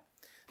 right?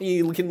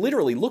 You can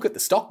literally look at the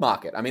stock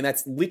market. I mean,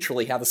 that's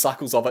literally how the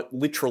cycles of it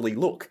literally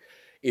look,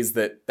 is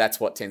that's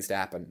what tends to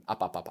happen.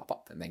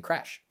 Up, and then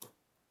crash.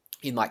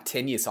 In like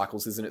 10-year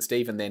cycles, isn't it,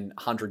 Steve? And then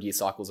 100-year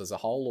cycles as a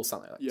whole, or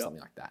something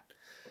like that.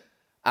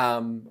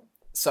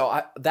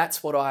 So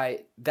that's what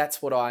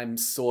I'm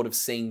sort of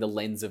seeing the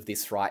lens of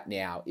this right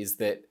now, is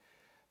that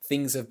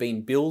things have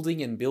been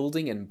building and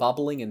building and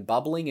bubbling,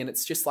 and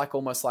it's just like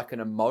almost like an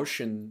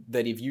emotion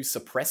that if you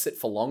suppress it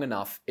for long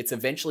enough, it's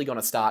eventually going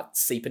to start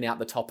seeping out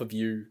the top of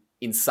you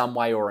in some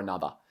way or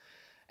another.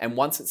 And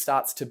once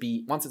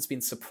it's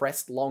been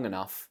suppressed long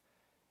enough,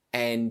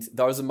 and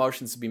those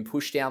emotions have been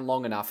pushed down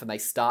long enough, and they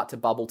start to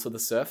bubble to the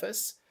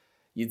surface,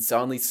 it's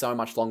only so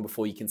much long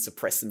before you can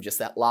suppress them just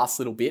that last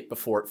little bit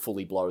before it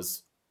fully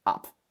blows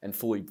up and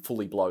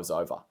fully blows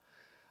over.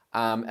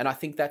 And I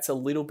think that's a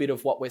little bit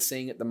of what we're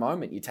seeing at the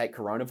moment. You take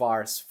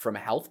coronavirus from a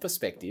health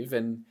perspective,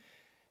 and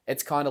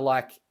it's kind of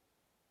like,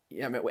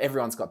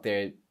 everyone's got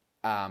their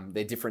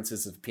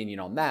differences of opinion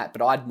on that,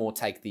 but I'd more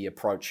take the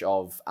approach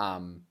of,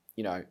 one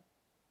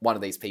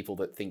of these people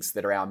that thinks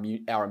that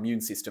our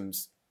immune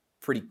system's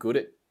pretty good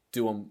at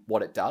doing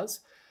what it does.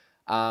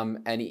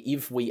 And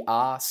if we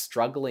are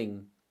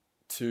struggling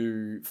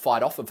to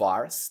fight off a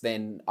virus,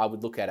 then I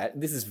would look at it.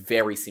 This is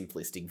very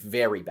simplistic,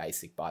 very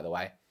basic, by the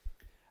way.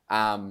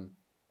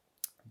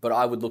 But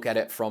I would look at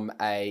it from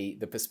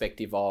the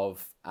perspective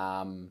of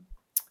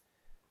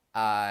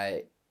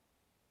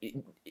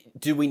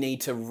do we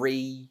need to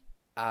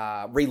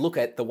relook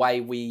at the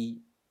way we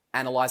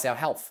analyze our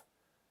health?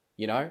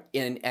 You know,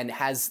 and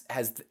has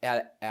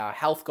our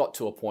health got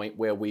to a point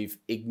where we've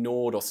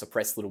ignored or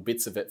suppressed little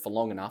bits of it for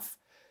long enough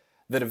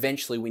that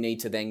eventually we need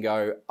to then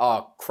go,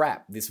 oh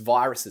crap, this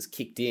virus has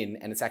kicked in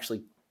and it's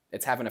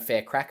having a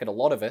fair crack at a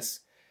lot of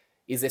us.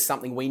 Is there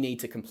something we need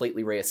to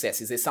completely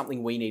reassess? Is there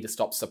something we need to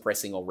stop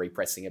suppressing or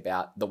repressing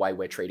about the way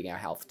we're treating our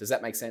health? Does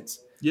that make sense?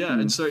 Yeah,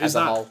 and so As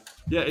a whole.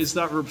 so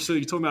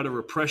you're talking about a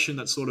repression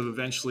that sort of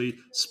eventually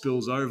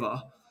spills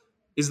over.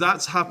 Is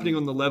that happening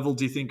on the level,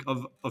 do you think,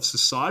 of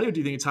society, or do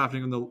you think it's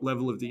happening on the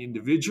level of the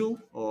individual?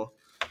 Or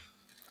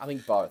I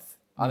think both.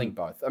 I think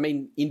both. I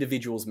mean,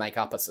 individuals make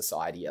up a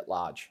society at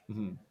large.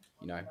 You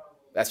know,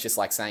 that's just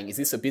like saying, is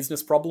this a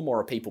business problem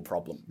or a people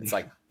problem? It's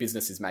like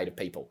business is made of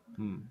people.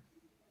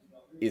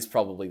 Is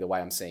probably the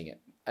way I'm seeing it.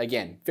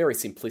 Again, very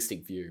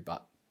simplistic view,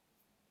 but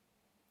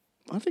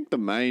I think the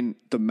main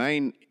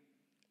I'm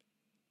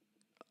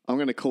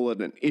going to call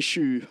it an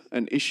issue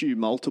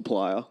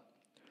multiplier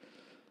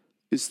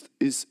is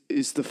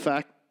the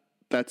fact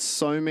that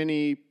so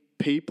many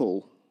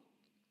people.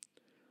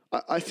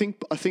 I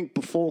think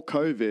before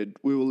COVID,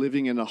 we were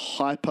living in a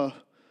hyper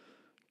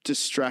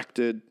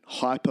distracted,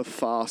 hyper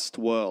fast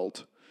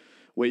world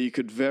where you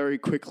could very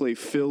quickly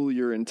fill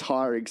your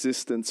entire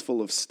existence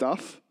full of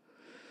stuff,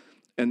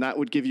 and that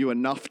would give you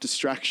enough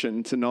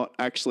distraction to not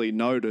actually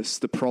notice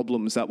the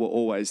problems that were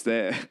always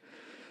there.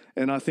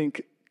 And I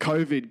think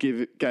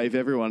COVID gave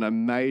everyone a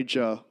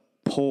major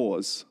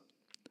pause.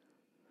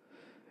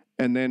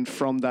 And then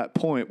from that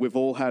point, we've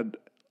all had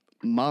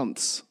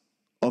months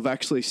of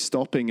actually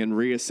stopping and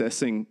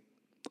reassessing,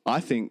 I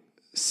think,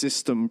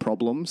 system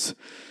problems,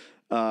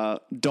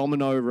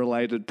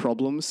 domino-related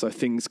problems, so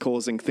things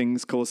causing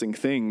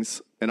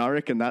things. And I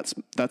reckon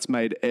that's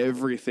made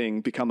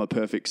everything become a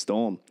perfect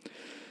storm.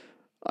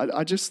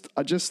 I just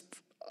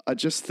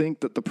think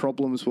that the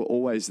problems were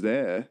always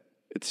there.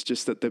 It's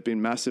just that they've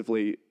been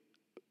massively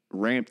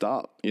ramped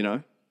up, you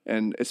know?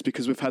 And it's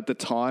because we've had the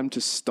time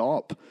to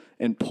stop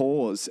and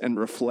pause and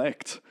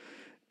reflect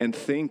and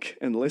think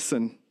and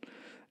listen.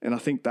 And I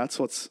think that's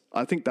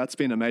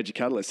been a major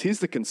catalyst. Here's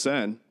the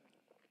concern.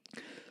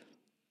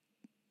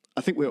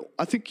 I think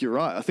you're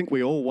right. I think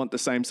we all want the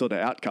same sort of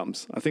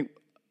outcomes. I think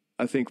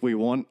we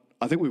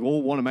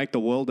all want to make the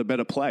world a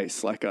better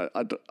place. Like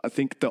I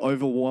think the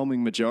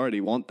overwhelming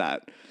majority want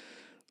that.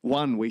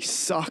 One, we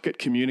suck at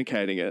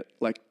communicating it.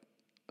 Like,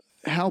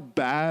 how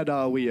bad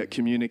are we at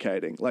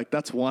communicating? Like,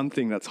 that's one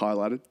thing that's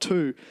highlighted.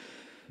 Two,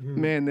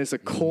 man, there's a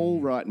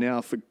call right now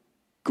for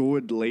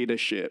good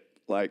leadership.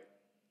 Like,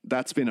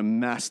 that's been a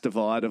mass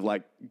divide of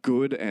like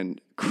good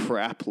and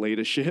crap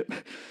leadership.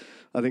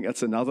 I think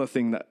that's another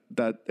thing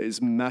that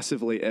is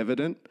massively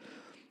evident.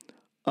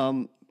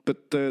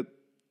 But the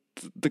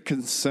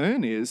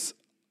concern is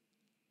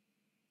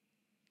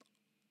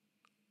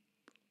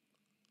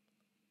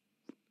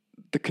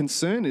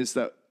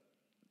that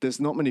there's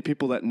not many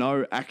people that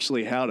know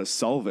actually how to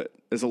solve it.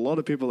 There's a lot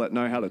of people that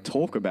know how to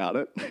talk about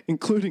it,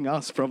 including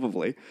us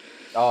probably.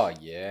 oh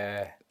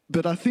yeah.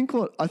 But I think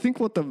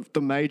what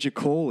the major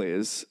call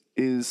is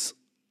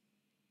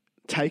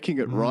taking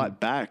it right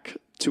back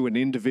to an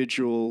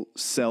individual,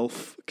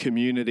 self,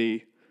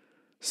 community,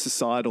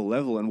 societal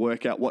level and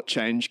work out what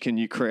change can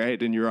you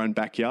create in your own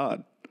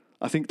backyard.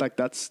 I think like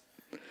that's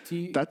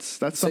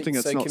something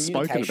that's not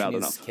spoken about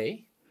enough. Communication is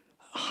key?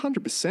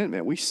 100%,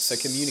 man. So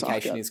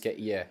communication is key,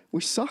 yeah. We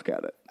suck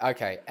at it.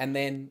 Okay, and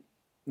then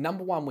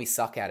number one, we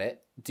suck at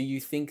it. Do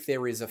you think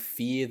there is a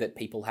fear that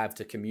people have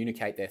to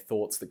communicate their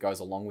thoughts that goes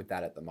along with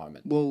that at the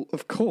moment? Well,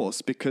 of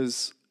course,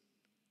 because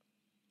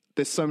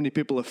there's so many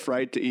people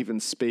afraid to even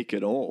speak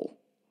at all.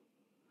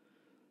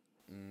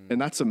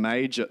 And that's a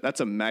major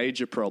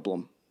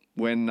problem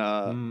when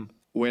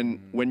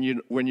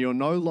you're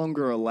no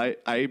longer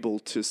able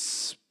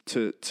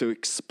to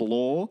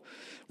explore.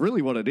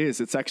 Really, what it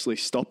is, it's actually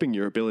stopping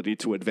your ability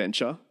to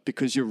adventure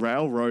because you're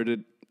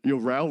railroaded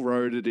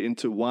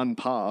into one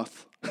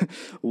path,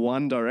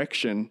 one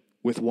direction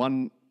with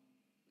one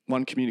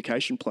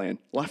communication plan.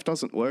 Life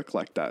doesn't work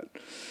like that.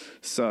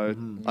 So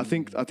I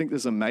think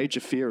there's a major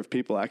fear of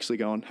people actually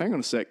going, hang on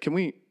a sec, can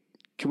we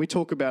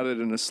talk about it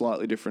in a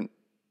slightly different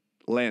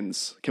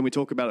lens? Can we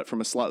talk about it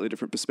from a slightly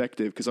different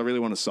perspective? Because I really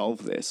want to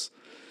solve this.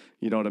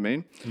 You know what I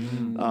mean?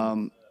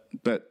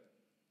 But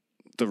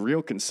the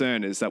real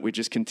concern is that we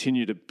just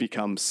continue to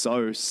become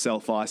so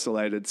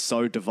self-isolated,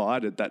 so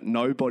divided that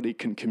nobody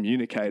can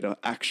communicate an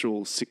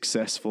actual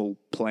successful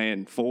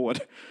plan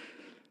forward.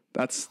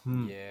 That's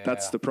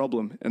the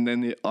problem. And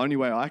then the only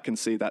way I can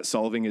see that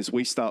solving is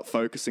we start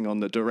focusing on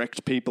the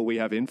direct people we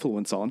have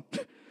influence on.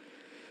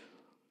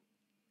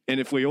 And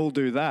if we all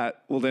do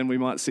that, well, then we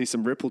might see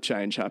some ripple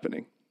change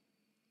happening.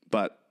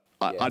 But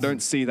I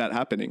don't see that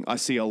happening. I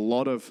see a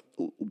lot of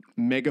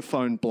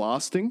megaphone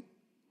blasting,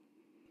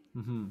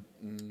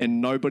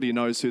 and nobody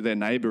knows who their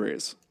neighbor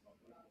is.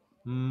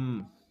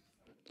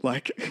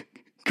 Like,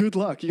 good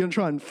luck. You're gonna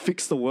try and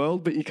fix the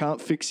world, but you can't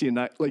fix your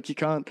you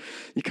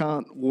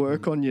can't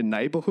work on your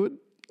neighborhood.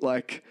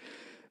 Like,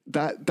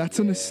 that's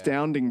an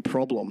astounding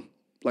problem.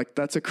 Like,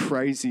 that's a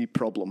crazy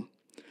problem.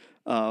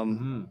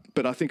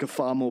 But I think a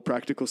far more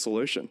practical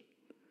solution.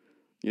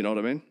 You know what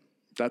I mean?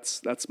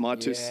 That's my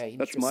two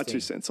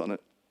cents on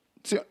it.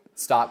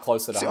 Start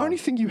closer to It's the home. only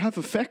thing you have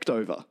effect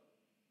over.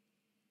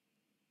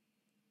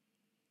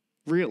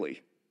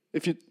 Really.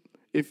 If you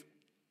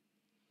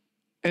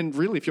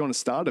want to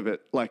start of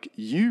it, like,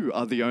 you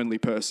are the only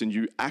person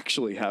you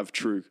actually have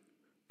true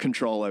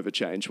control over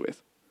change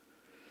with.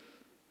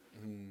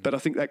 But I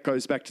think that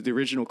goes back to the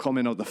original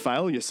comment of the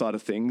failure side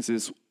of things,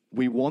 is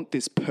we want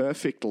this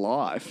perfect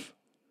life,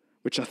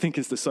 which I think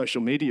is the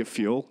social media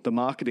fuel, the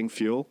marketing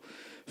fuel,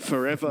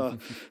 forever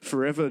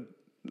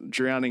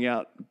drowning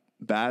out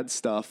bad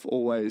stuff,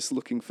 always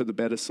looking for the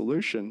better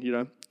solution, you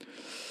know.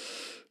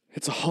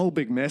 It's a whole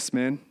big mess,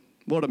 man.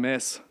 What a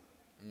mess.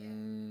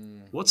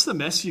 What's the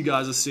mess you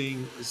guys are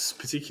seeing,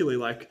 particularly,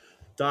 like,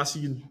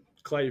 Darcy and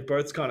Clay, you've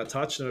both kind of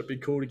touched on it. It'd be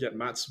cool to get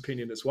Matt's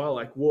opinion as well.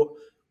 Like, what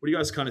are you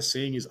guys kind of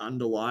seeing is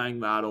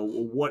underlying that, or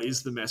what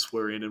is the mess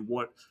we're in? And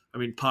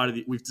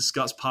we've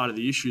discussed part of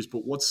the issues,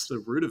 but what's the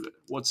root of it?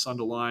 What's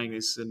underlying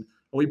this? And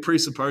are we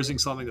presupposing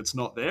something that's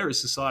not there? Is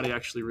society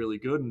actually really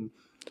good, and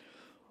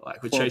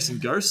like we're chasing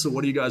ghosts, or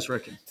what do you guys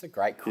reckon? It's a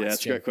great question. Yeah,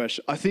 it's a great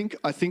question.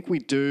 I think we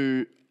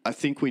do.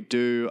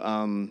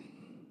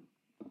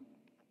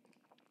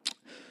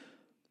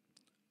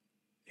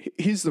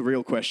 Here's the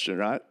real question,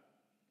 right?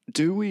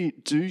 Do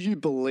you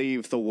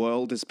believe the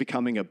world is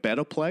becoming a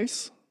better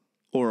place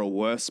or a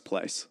worse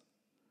place?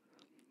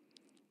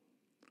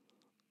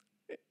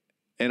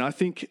 And I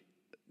think,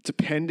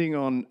 depending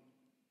on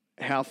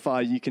how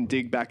far you can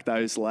dig back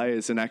those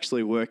layers and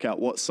actually work out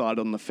what side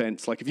on the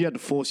fence, like, if you had to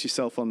force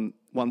yourself on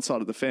one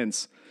side of the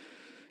fence,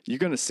 you're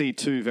going to see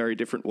two very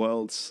different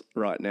worlds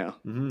right now.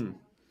 Mm-hmm.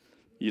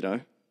 You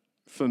know,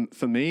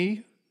 for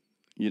me,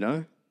 you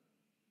know,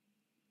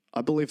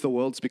 I believe the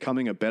world's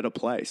becoming a better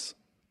place.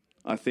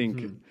 I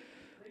think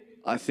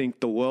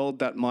the world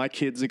that my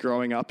kids are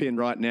growing up in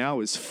right now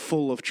is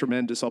full of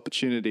tremendous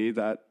opportunity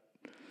that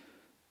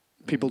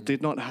people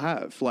did not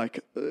have.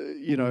 Like,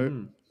 you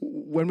know,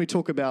 when we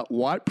talk about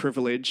white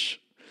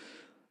privilege,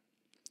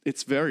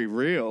 it's very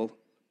real,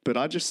 but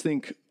I just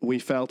think we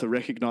fail to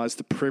recognize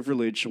the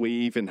privilege we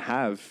even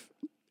have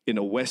in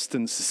a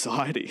Western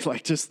society,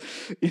 like, just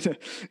in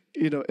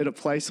a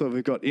place where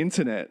we've got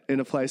internet, in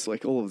a place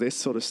like all of this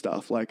sort of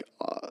stuff. Like,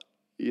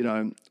 you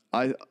know,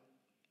 I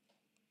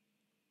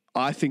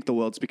think the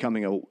world's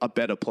becoming a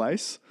better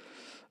place,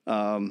 but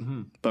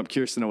I'm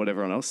curious to know what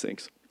everyone else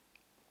thinks.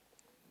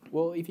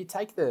 Well, if you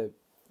take the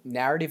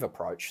narrative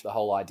approach, the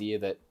whole idea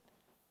that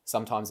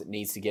sometimes it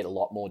needs to get a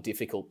lot more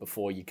difficult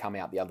before you come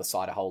out the other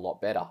side a whole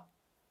lot better,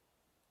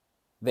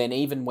 then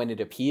even when it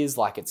appears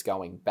like it's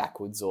going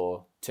backwards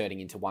or turning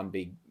into one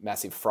big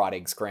massive fried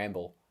egg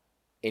scramble,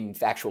 in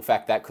actual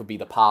fact, that could be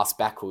the pass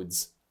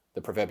backwards,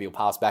 the proverbial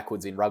pass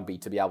backwards in rugby,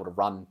 to be able to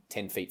run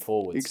 10 feet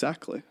forwards.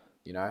 Exactly.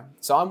 You know?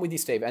 So I'm with you,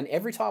 Steve. And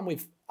every time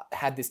we've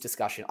had this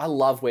discussion, I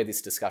love where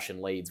this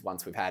discussion leads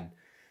once we've had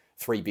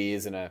 3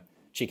 beers and a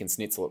chicken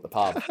schnitzel at the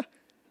pub.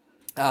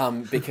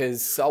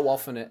 Because so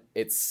often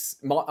it's...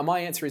 My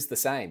answer is the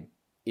same,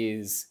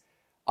 is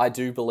I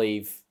do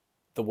believe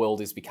the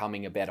world is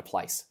becoming a better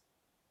place.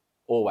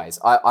 Always.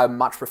 I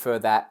much prefer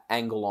that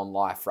angle on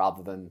life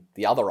rather than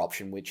the other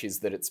option, which is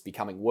that it's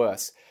becoming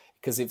worse.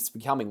 Because if it's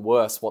becoming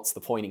worse, what's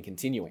the point in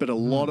continuing? But a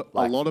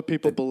lot of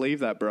people believe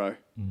that, bro.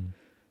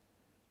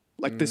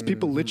 Like, there's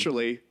people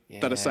literally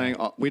that are saying,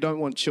 oh, we don't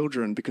want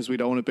children because we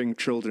don't want to bring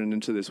children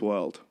into this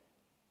world.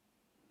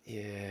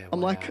 Yeah.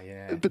 I'm like,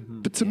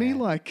 but to me,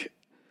 like,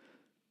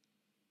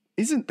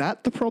 isn't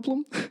that the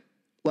problem?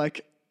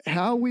 Like,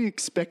 how are we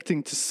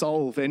expecting to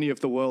solve any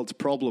of the world's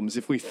problems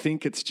if we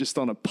think it's just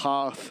on a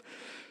path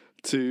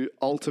to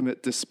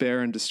ultimate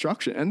despair and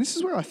destruction? And this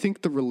is where I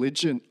think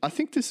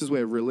this is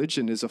where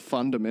religion is a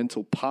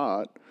fundamental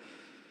part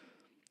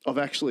of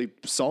actually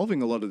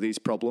solving a lot of these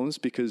problems,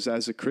 because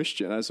as a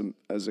Christian,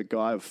 as a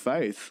guy of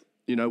faith,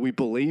 you know, we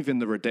believe in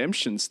the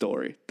redemption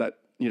story, that,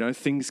 you know,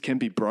 things can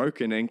be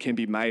broken and can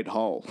be made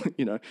whole.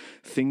 You know,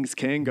 things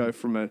can go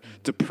from a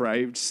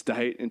depraved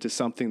state into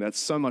something that's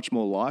so much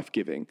more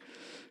life-giving.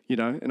 You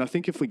know, and I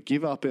think if we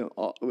give up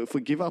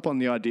on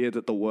the idea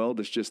that the world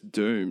is just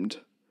doomed,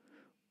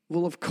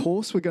 well, of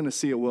course we're going to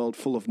see a world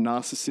full of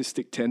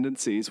narcissistic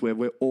tendencies where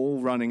we're all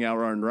running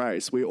our own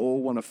race. We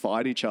all want to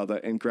fight each other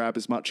and grab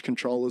as much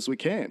control as we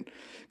can,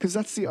 because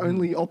that's the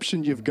only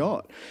option you've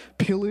got.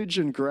 Pillage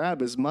and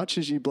grab as much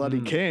as you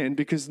bloody can,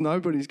 because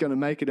nobody's going to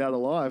make it out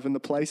alive and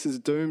the place is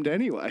doomed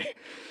anyway.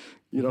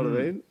 You know what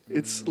I mean?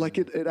 It's like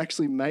it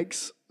actually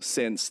makes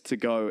sense to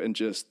go and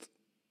just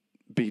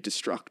be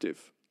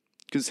destructive,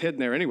 because it's heading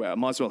there anyway. I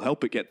might as well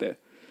help it get there.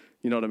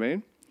 You know what I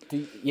mean?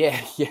 Yeah.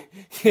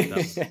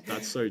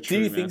 That's so true. Do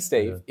you think,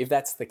 Steve, if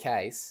that's the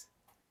case,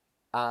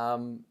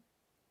 do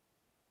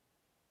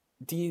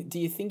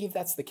you think if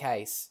that's the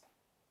case,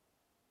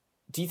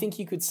 do you think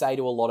you could say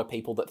to a lot of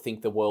people that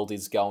think the world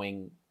is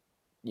going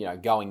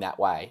that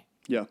way?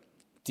 Yeah.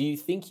 Do you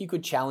think you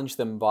could challenge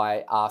them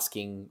by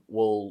asking,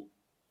 well,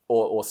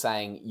 or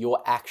saying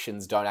your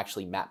actions don't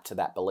actually map to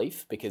that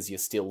belief because you're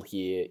still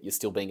here, you're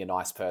still being a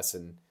nice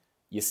person,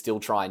 you're still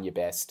trying your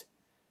best.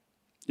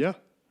 Yeah.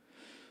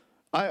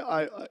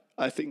 I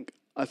think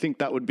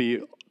that would be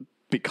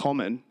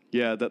common,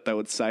 that they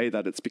would say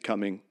that it's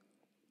becoming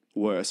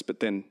worse,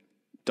 but then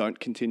don't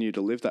continue to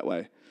live that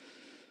way.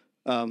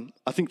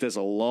 I think there's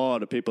a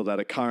lot of people that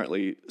are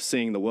currently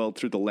seeing the world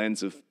through the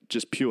lens of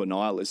just pure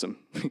nihilism.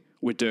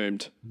 We're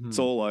doomed. It's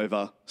all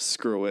over.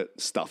 Screw it.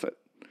 Stuff it.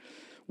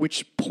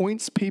 Which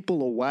points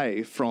people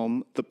away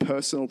from the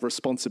personal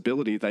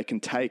responsibility they can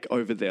take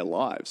over their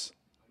lives.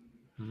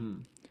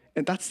 And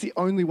that's the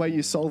only way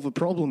you solve a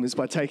problem, is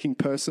by taking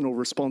personal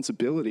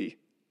responsibility,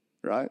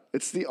 right?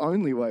 It's the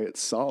only way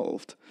it's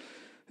solved.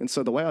 And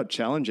so the way I'd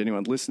challenge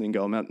anyone listening,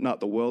 going, no,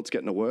 the world's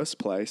getting a worse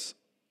place,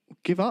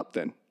 give up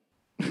then.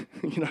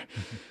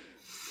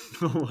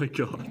 Oh my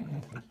God.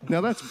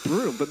 Now that's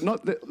brutal, but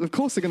not. Of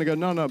course they're going to go,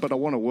 no, but I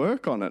want to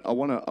work on it. I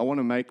want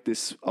to make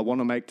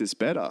this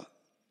better.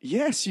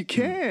 Yes, you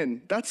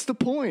can. That's the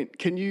point.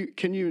 Can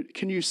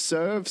you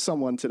serve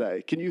someone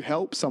today? Can you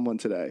help someone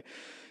today?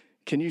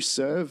 Can you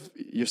serve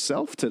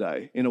yourself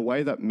today in a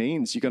way that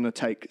means you're going to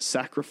take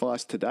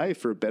sacrifice today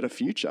for a better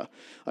future?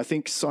 I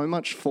think so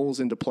much falls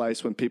into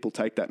place when people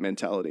take that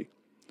mentality.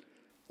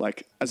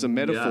 Like as a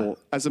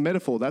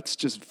metaphor, that's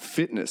just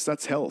fitness,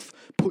 that's health.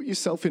 Put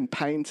yourself in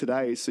pain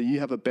today so you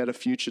have a better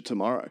future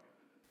tomorrow,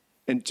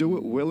 and do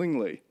it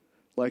willingly.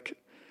 Like,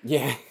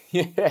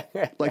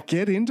 like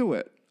get into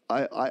it.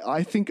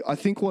 I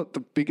think what the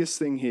biggest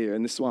thing here,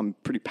 and this is why I'm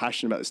pretty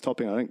passionate about this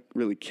topic, I don't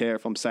really care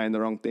if I'm saying the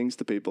wrong things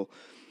to people.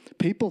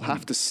 People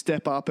have to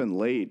step up and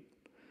lead.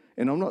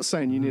 And I'm not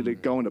saying you need to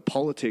go into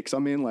politics. I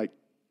mean, like,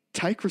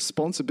 take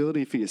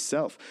responsibility for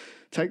yourself.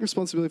 Take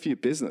responsibility for your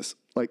business.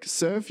 Like,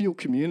 serve your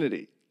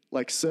community.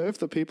 Like, serve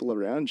the people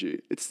around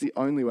you. It's the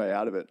only way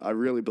out of it. I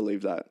really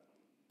believe that.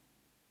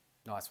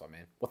 Nice one,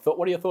 man.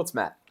 What are your thoughts,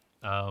 Matt?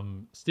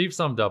 Steve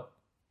summed up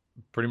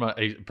pretty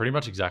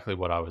much exactly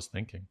what I was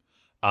thinking.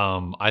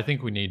 I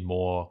think we need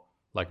more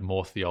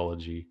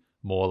theology,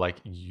 more like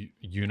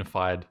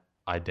unified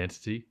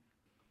identity.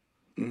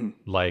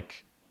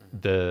 Like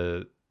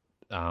I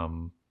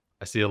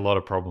see a lot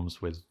of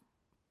problems with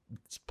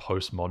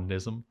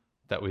postmodernism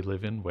that we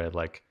live in, where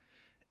like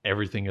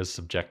everything is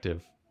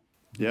subjective.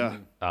 Yeah.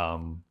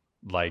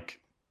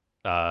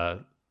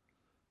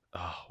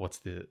 What's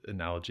the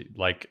analogy?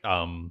 Like,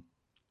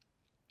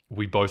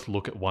 we both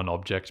look at one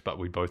object, but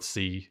we both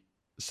see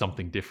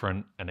something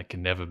different, and it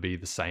can never be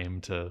the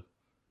same to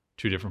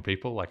two different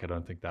people. Like, I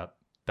don't think that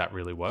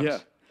really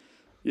works.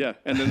 Yeah.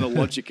 And then the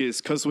logic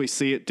is, because we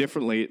see it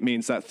differently, it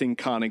means that thing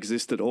can't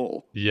exist at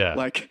all. Yeah.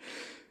 Like,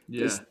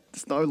 there's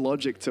no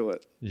logic to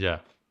it. Yeah.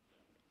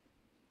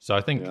 So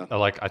I think,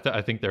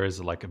 I think there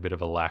is like a bit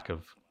of a lack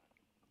of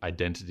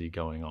identity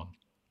going on,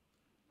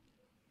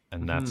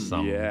 and that's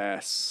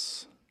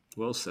yes.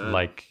 Well said.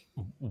 Like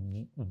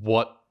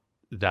what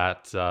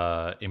that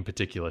in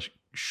particular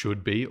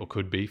should be or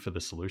could be for the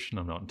solution.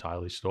 I'm not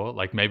entirely sure.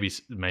 Like maybe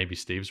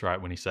Steve's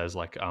right when he says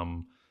like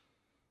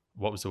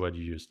what was the word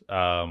you used?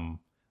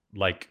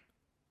 Like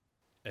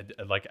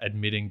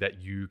admitting that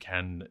you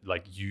can,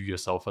 like, you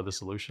yourself are the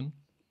solution.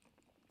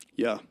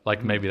 Yeah.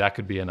 Like maybe that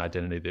could be an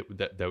identity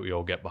that we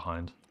all get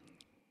behind.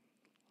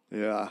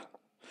 Yeah.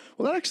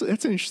 Well, that's an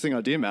interesting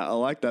idea, Matt. I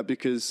like that,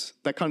 because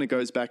that kind of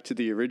goes back to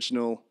the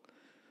original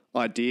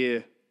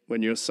idea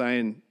when you're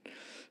saying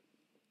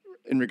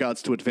in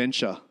regards to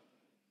adventure.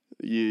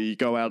 You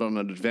go out on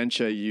an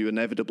adventure, you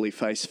inevitably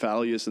face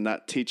failures, and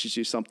that teaches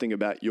you something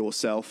about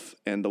yourself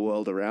and the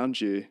world around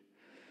you.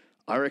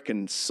 I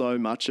reckon so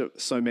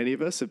many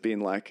of us have been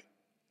like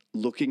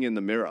looking in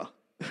the mirror,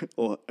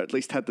 or at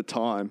least had the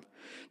time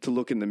to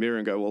look in the mirror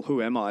and go, well,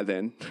 who am I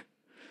then?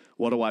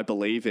 What do I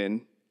believe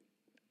in?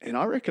 And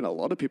I reckon a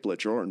lot of people are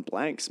drawing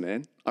blanks,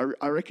 man.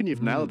 I reckon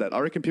you've nailed that. I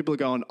reckon people are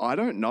going, I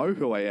don't know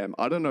who I am.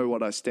 I don't know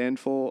what I stand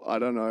for. I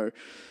don't know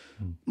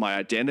my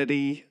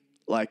identity.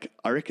 Like,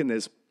 I reckon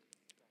there's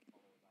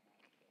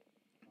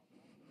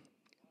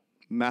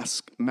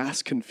mass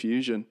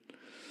confusion.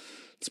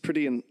 It's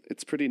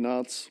pretty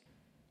nuts.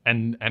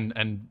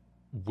 And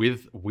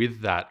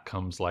with that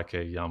comes like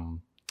a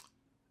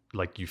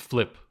like you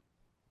flip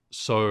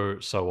so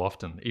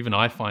often. Even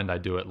I find I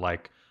do it.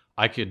 Like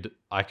I could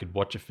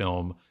watch a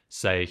film,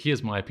 say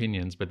here's my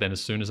opinions, but then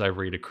as soon as I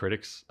read a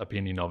critic's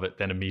opinion of it,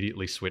 then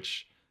immediately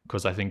switch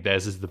because I think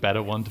theirs is the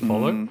better one to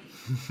follow,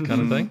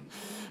 kind of thing.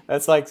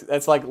 That's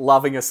like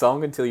loving a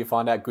song until you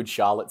find out Good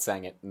Charlotte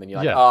sang it, and then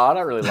you're like, oh, I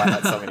don't really like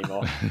that song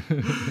anymore.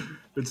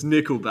 It's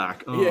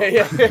Nickelback. Oh.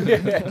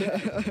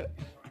 Yeah.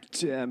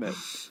 Damn it.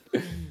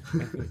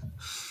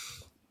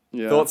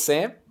 Yeah. Thoughts,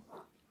 Sam?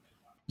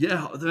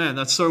 Yeah, man,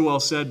 that's so well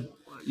said.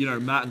 You know,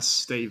 Matt and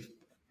Steve,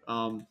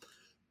 in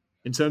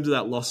terms of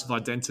that loss of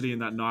identity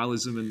and that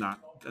nihilism and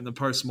the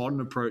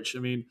postmodern approach. I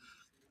mean,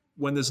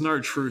 when there's no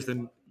truth,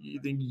 and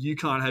you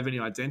can't have any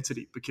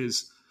identity,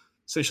 because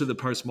essentially the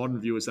postmodern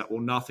view is that, well,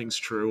 nothing's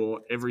true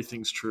or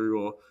everything's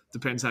true, or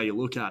depends how you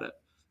look at it.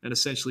 And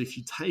essentially, if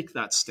you take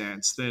that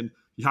stance, then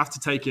you have to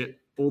take it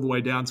all the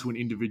way down to an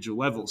individual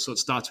level. So it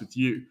starts with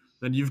you.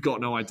 Then you've got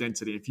no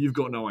identity. If you've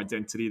got no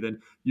identity,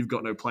 then you've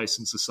got no place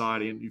in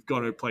society. And you've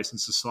got no place in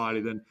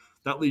society, then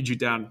that leads you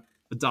down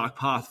a dark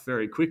path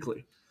very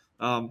quickly.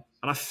 And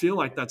I feel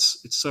like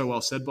it's so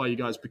well said by you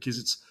guys,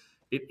 because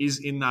it is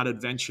in that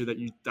adventure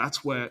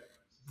that's where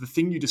the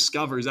thing you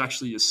discover is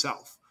actually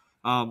yourself.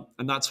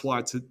 And that's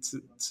why to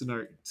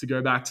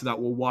go back to that,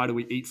 well, why do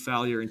we eat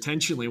failure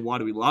intentionally and why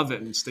do we love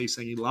it? And Steve's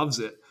saying he loves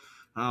it.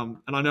 And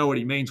I know what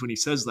he means when he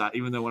says that,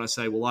 even though when I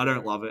say, well, I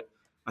don't love it,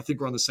 I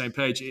think we're on the same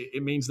page.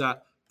 It means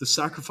that the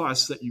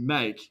sacrifice that you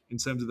make in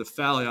terms of the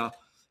failure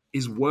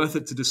is worth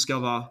it to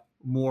discover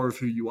more of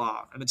who you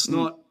are. And it's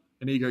not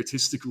an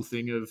egotistical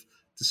thing of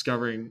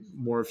discovering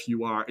more of who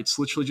you are. It's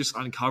literally just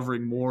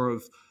uncovering more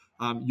of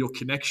your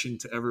connection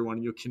to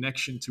everyone, your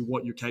connection to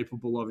what you're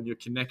capable of, and your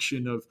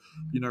connection of,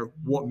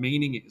 what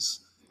meaning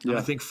is. Yeah. And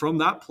I think from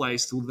that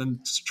place,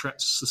 then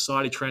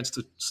society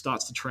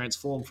starts to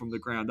transform from the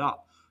ground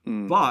up.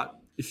 But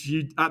if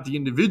you, at the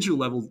individual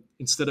level,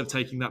 instead of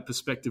taking that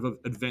perspective of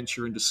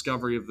adventure and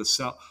discovery of the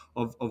self,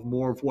 of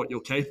more of what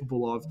you're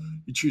capable of,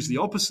 you choose the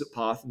opposite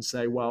path and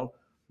say, well,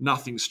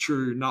 nothing's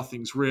true,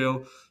 nothing's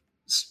real,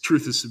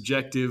 truth is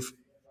subjective,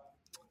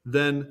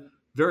 then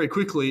very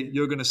quickly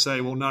you're going to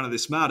say, well, none of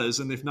this matters.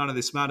 And if none of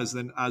this matters,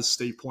 then as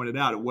Steve pointed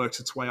out, it works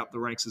its way up the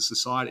ranks of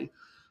society.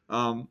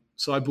 So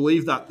I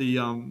believe that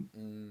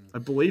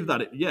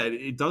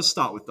it does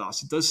start with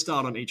us. It does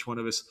start on each one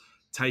of us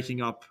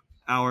taking up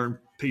our own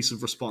piece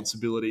of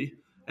responsibility,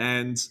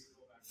 and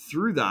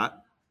through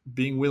that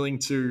being willing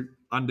to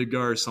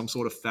undergo some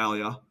sort of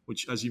failure,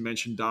 which, as you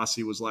mentioned,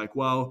 Darcy was like,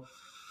 well,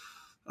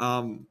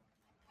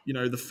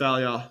 the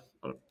failure.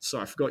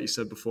 Sorry, I forgot you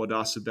said before,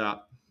 Darcy,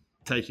 about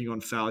taking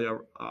on failure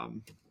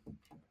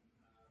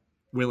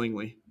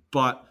willingly.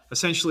 But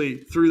essentially,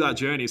 through that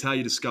journey is how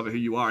you discover who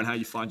you are and how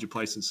you find your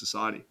place in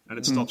society, and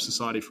it stops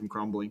society from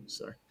crumbling.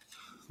 So,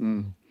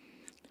 Have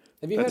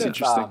you heard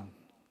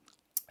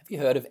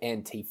of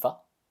Antifa?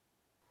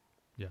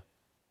 Yeah.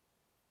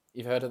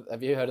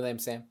 Have you heard of them,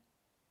 Sam?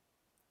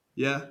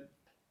 Yeah.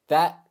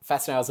 That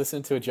fascinating. I was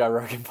listening to a Joe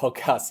Rogan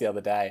podcast the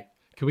other day.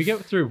 Can we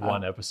get through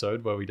one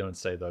episode where we don't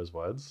say those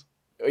words?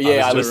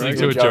 Yeah, I listened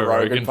to a Joe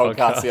Rogan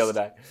podcast the other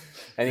day.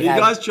 And Are you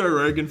guys Joe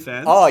Rogan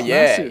fans? Oh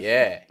yeah, Massive.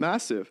 yeah,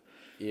 Massive.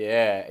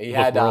 yeah. He Look,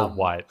 had we're all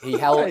white. He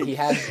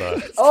had.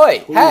 So,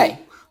 Oi, hey,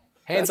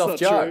 hands That's off not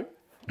Joe.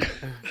 true.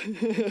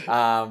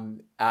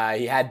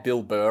 He had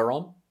Bill Burr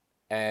on,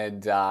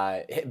 and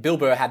Bill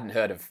Burr hadn't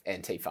heard of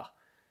Antifa,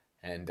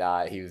 and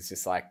he was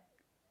just like,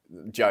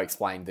 Joe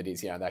explained that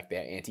he's, like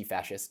they're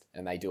anti-fascist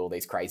and they do all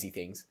these crazy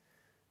things,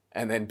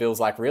 and then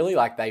Bill's like, really,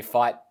 like they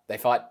fight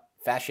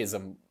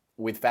fascism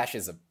with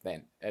fascism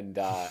then, and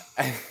they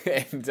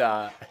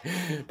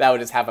were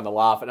just having a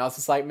laugh, and I was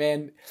just like,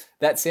 man,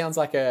 that sounds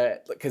like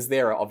because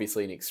they're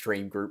obviously an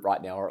extreme group right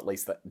now, or at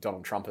least that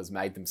Donald Trump has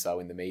made them so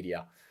in the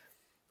media.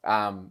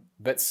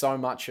 But so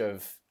much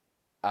of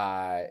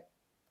a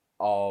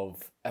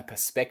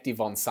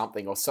perspective on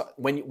something, or so,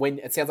 when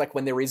it sounds like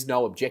when there is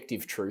no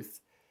objective truth,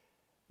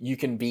 you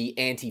can be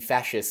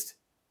anti-fascist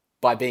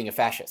by being a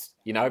fascist,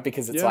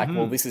 because it's like,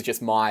 well, this is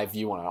just my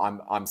view on it.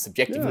 I'm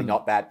subjectively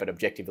not that, but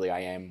objectively I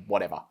am,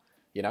 whatever,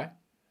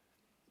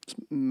 It's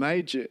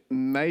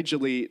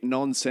majorly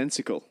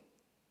nonsensical.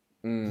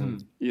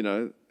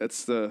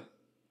 It's the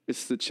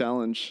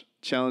challenge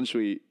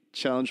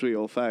we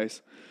all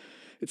face.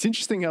 It's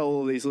interesting how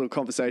all these little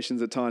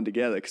conversations are tying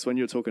together, because when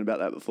you were talking about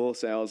that before,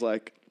 Sam, I was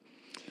like,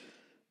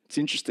 it's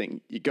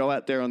interesting. You go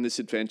out there on this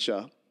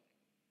adventure.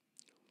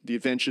 The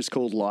adventure's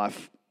called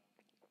life.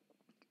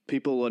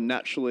 People are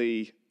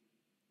naturally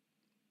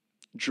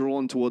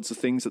drawn towards the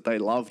things that they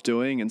love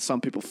doing, and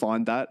some people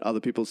find that. Other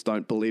people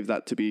don't believe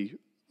that to be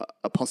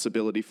a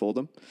possibility for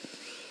them.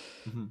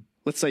 Mm-hmm.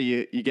 Let's say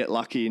you get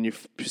lucky and you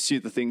pursue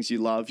the things you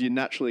love. You're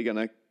naturally going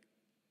to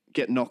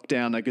get knocked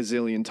down a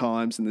gazillion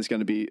times, and there's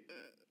going to be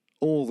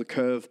all the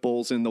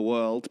curveballs in the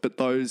world. But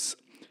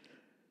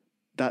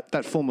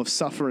that form of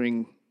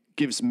suffering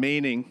gives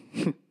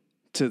meaning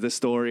to the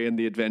story and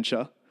the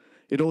adventure.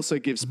 It also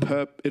gives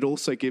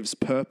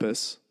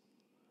purpose,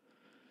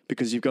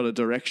 because you've got a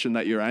direction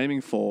that you're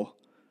aiming for.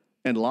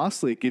 And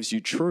lastly, it gives you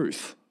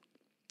truth.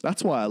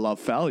 That's why I love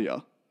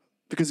failure,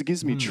 because it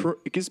gives me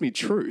it gives me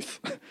truth.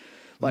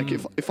 Like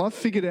if I've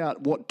figured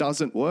out what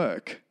doesn't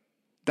work,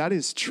 that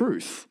is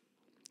truth.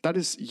 That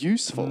is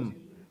useful.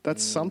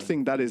 That's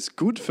something that is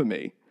good for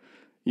me.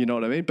 You know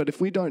what I mean? But if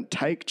we don't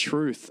take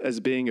truth as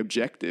being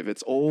objective,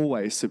 it's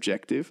always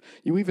subjective.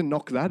 You even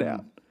knock that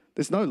out.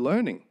 There's no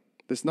learning.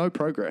 There's no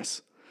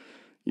progress.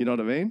 You know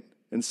what I mean?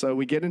 And so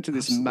we get into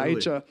this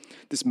major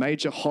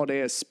hot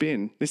air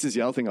spin. This is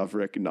the other thing I've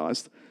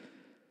recognized.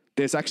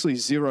 There's actually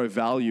zero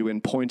value in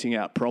pointing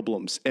out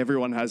problems.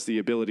 Everyone has the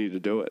ability to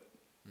do it.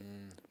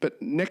 But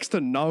next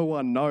to no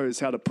one knows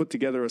how to put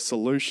together a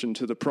solution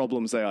to the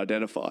problems they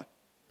identify.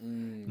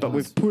 But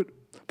we've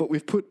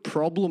put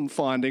problem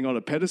finding on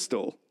a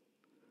pedestal.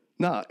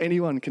 Nah,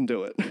 anyone can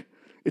do it.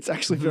 It's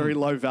actually very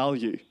low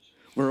value.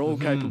 We're all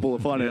capable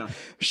of finding it.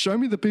 Show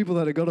me the people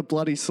that have got a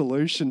bloody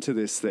solution to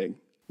this thing.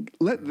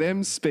 let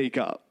them speak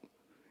up.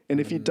 And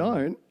if you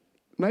don't,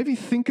 maybe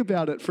think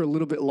about it for a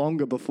little bit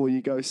longer before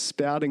you go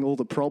spouting all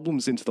the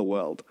problems into the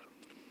world.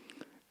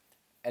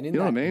 And in You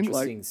know that what I mean?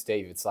 interesting,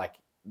 Steve, it's like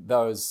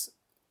those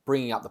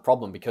bringing up the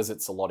problem, because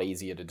it's a lot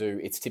easier to do,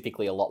 it's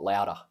typically a lot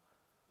louder.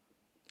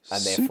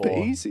 And Super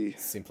therefore easy.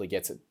 simply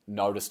gets it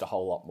noticed a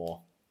whole lot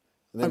more.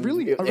 And I then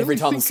really every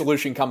time the think-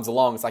 solution comes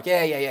along, it's like,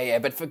 yeah,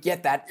 but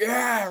forget that.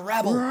 Yeah,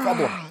 rabble,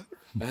 problem.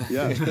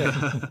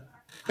 Yeah.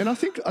 And I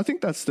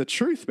think that's the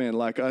truth, man.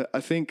 Like, I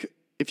think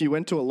if you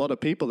went to a lot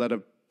of people that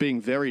are being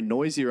very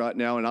noisy right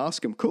now and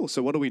ask them, cool,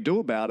 so what do we do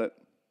about it?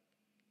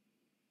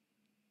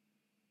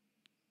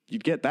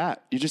 You'd get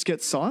that. You just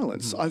get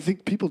silence. I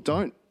think people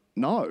don't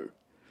know.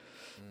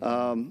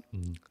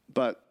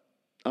 But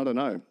I don't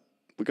know.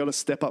 We've got to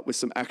step up with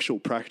some actual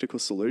practical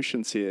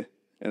solutions here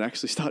and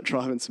actually start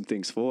driving some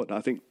things forward. And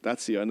I think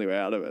that's the only way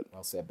out of it.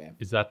 Well said, man.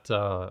 Is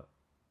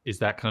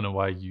that kind of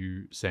why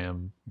you,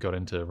 Sam, got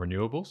into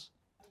renewables?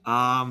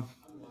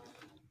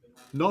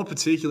 Not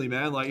particularly,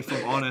 man. Like, if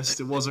I'm honest,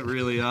 it wasn't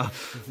really an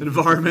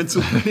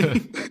environmental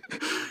thing.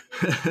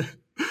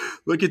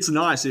 Look, it's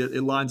nice.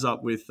 It lines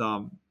up with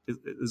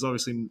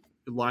it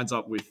lines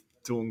up with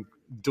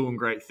doing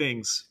great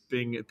things,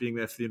 being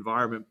there for the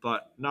environment.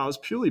 But no, it was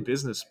purely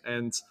business,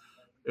 and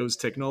it was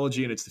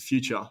technology, and it's the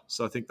future.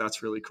 So I think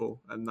that's really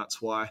cool, and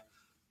that's why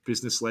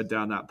business led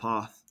down that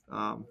path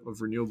of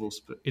renewables.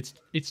 But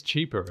it's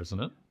cheaper, isn't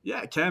it?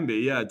 yeah, it can be.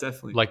 Yeah,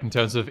 definitely. Like in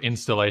terms of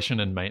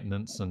installation and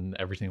maintenance and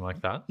everything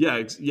like that.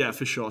 Yeah,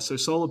 for sure. So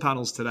solar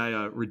panels today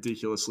are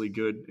ridiculously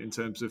good in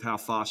terms of how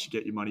fast you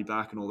get your money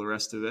back and all the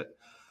rest of it,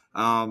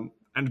 and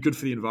good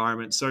for the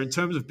environment. So in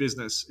terms of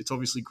business, it's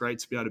obviously great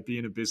to be able to be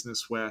in a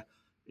business where,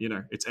 you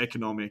know, it's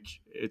economic,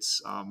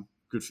 it's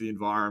good for the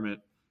environment,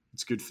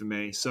 it's good for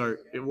me. So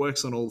it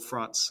works on all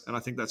fronts, and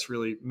I think that's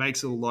really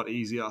makes it a lot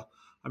easier.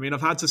 I mean,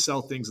 I've had to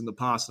sell things in the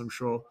past, and I'm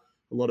sure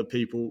a lot of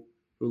people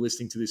who are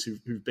listening to this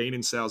who've been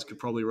in sales could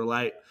probably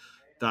relate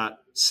that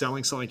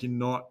selling something you're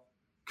not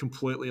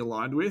completely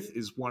aligned with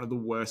is one of the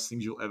worst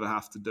things you'll ever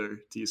have to do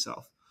to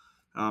yourself,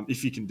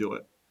 if you can do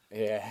it.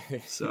 Yeah.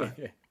 So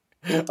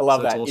I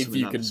love so it's that. awesome If in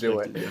you that can do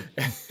it.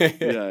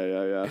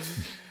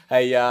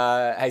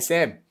 Yeah. Hey,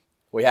 Sam,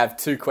 we have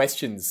 2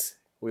 questions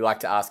we like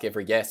to ask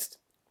every guest.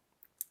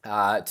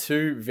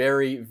 2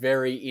 very,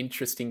 very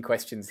interesting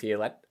questions here,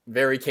 lad.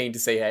 Very keen to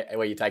see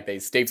where you take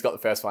these. Steve's got the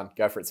first one.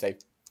 Go for it, Steve.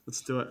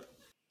 Let's do it.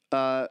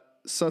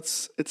 So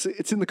it's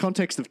in the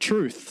context of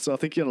truth. So I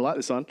think you're going to like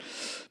this one.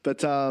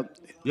 But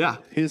Yeah.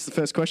 here's the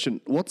first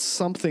question. What's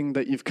something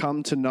that you've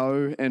come to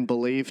know and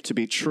believe to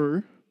be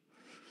true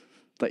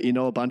that you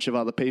know a bunch of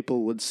other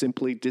people would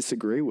simply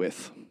disagree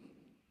with?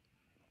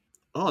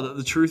 Oh,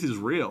 the truth is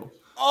real.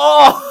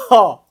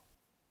 Oh!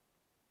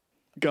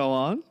 Go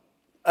on.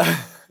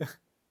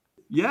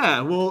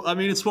 Yeah, well, I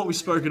mean, it's what we've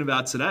spoken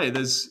about today.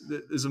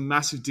 There's a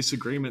massive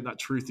disagreement that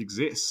truth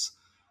exists.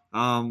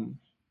 And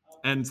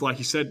like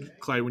you said,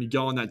 Clay, when you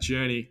go on that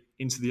journey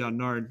into the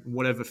unknown,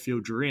 whatever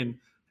field you're in,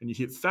 and you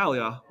hit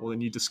failure, well, then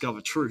you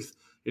discover truth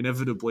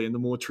inevitably. And the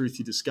more truth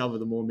you discover,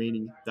 the more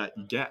meaning that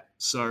you get.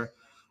 So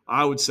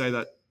I would say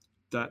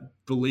that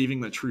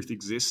believing that truth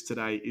exists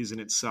today is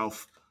in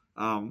itself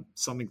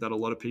something that a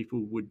lot of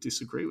people would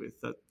disagree with,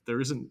 that there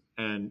isn't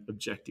an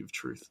objective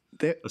truth,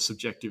 a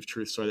subjective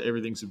truth. So that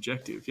everything's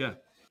objective. Yeah.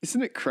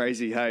 Isn't it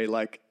crazy? Hey,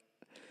 like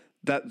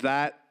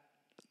that's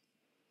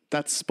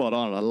spot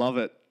on. I love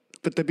it.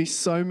 But there'd be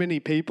so many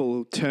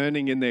people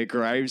turning in their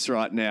graves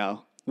right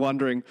now,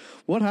 wondering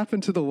what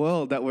happened to the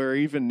world that we're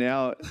even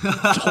now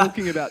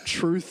talking about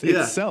truth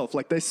itself.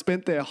 Like, they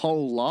spent their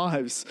whole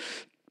lives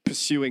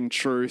pursuing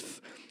truth,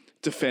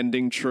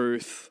 defending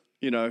truth,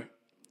 you know,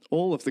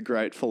 all of the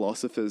great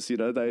philosophers, you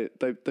know, they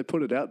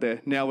put it out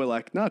there. Now we're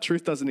like, no,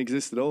 truth doesn't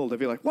exist at all. They'd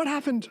be like, what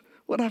happened?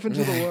 What happened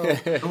to the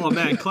world? Oh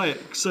man, Clay.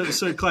 So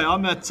Clay,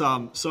 I'm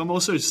I'm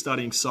also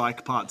studying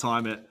psych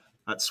part-time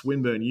at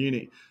Swinburne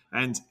Uni,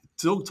 and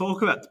to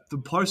talk about the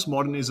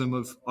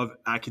postmodernism of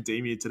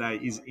academia today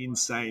is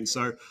insane.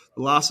 So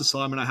the last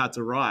assignment I had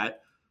to write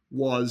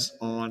was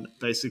on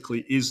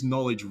basically, is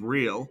knowledge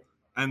real?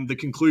 And the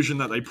conclusion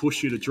that they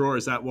push you to draw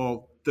is that,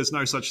 well, there's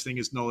no such thing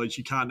as knowledge.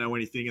 You can't know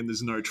anything, and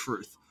there's no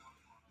truth.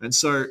 And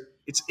so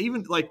it's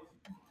even like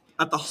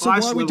at the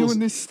highest why are we levels. doing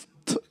this?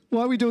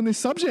 Why are we doing this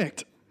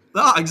subject?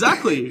 Ah,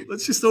 exactly.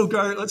 Let's all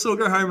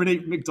go home and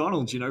eat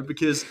McDonald's, you know,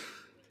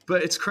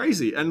 but it's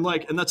crazy. And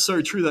that's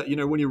so true that, you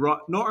know, when you write,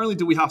 not only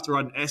do we have to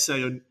write an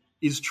essay on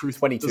is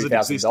truth, does it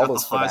exist at the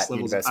 $22,000 for highest that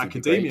levels of university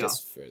degree, academia?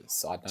 just for a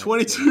side note.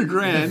 22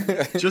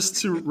 grand just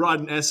to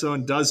write an essay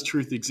on does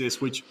truth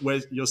exist,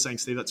 where you're saying,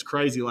 Steve, that's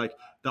crazy, like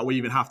that we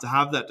even have to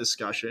have that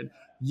discussion.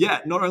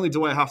 Yet, not only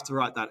do I have to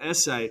write that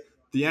essay,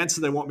 the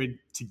answer they want me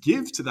to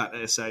give to that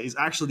essay is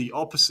actually the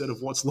opposite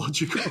of what's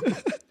logical.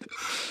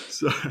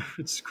 So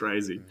it's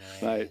crazy.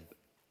 Mate,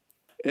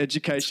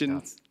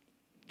 education,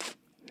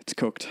 it's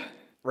cooked.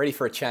 Ready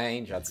for a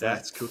change, I'd say. Yeah,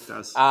 it's cooked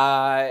as.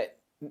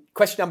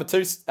 Question number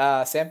 2,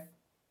 Sam,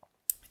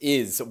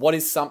 is what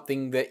is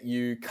something that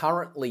you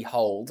currently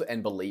hold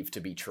and believe to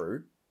be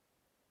true,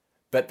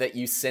 but that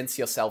you sense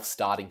yourself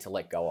starting to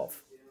let go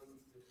of?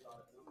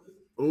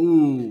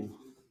 Ooh.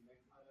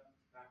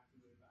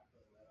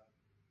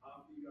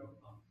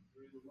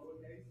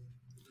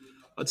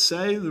 I'd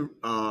say the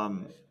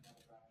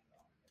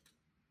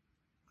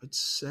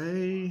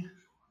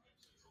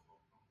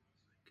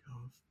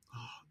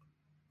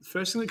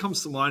first thing that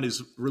comes to mind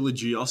is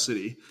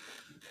religiosity,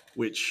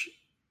 which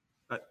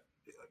I,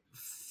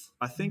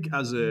 I think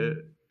as a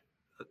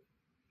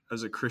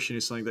Christian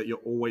is something that you're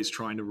always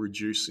trying to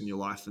reduce in your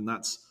life, and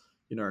that's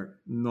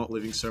not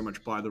living so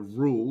much by the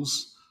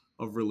rules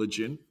of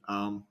religion,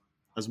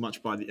 as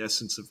much by the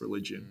essence of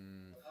religion.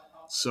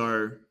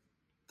 So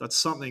that's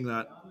something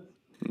that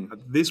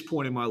at this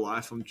point in my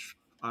life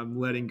I'm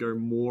letting go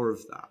more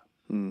of that,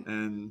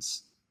 and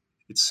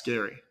it's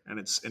scary and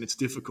it's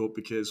difficult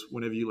because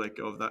whenever you let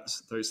go of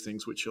those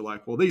things which are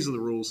like, well, these are the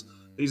rules,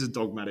 these are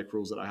dogmatic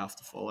rules that I have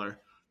to follow.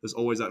 There's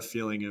always that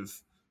feeling of,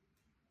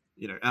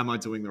 am I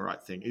doing the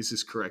right thing? Is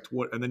this correct?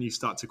 And then you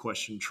start to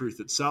question truth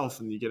itself,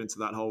 and you get into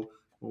that whole,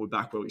 well, we're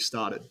back where we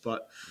started.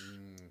 But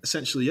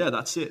essentially, yeah,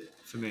 that's it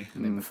for me.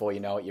 And then before you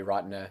know it, you're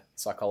writing a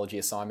psychology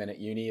assignment at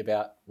uni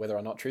about whether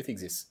or not truth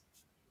exists.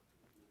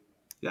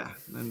 Yeah,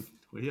 and then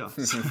we're here.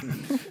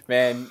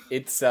 Man,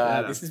 it's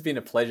this has been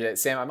a pleasure.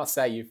 Sam, I must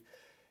say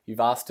you've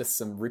asked us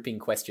some ripping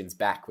questions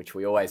back, which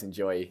we always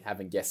enjoy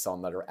having guests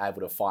on that are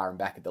able to fire them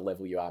back at the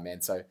level you are,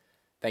 man. So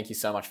thank you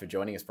so much for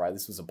joining us, bro.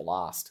 This was a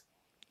blast.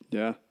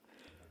 Yeah.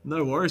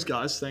 No worries,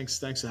 guys. Thanks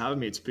for having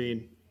me. It's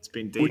been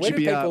deep. Would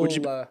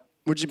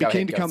you be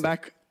keen to come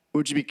back?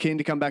 Would you be keen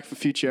to come back for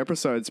future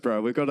episodes,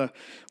 bro?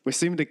 We're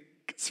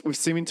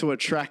seeming to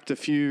attract a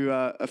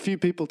few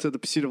people to the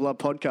Pursuit of Love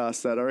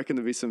podcast that I reckon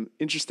there'll be some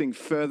interesting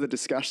further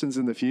discussions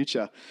in the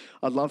future.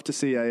 I'd love to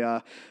see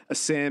a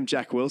Sam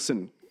Jack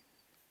Wilson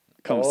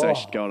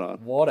conversation going on.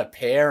 What a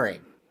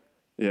pairing!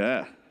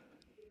 Yeah,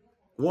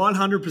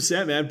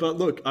 100%, man. But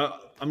look,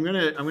 I'm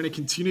gonna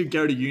continue to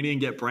go to uni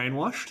and get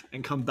brainwashed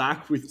and come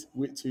back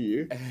to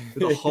you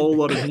with a whole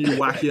lot of new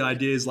wacky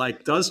ideas.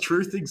 Like, does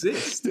truth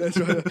exist? Yeah, that's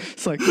right.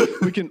 It's like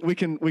we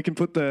can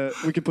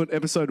put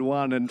episode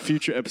 1 and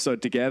future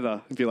episode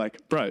together and be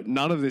like, bro,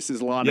 none of this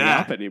is lining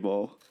up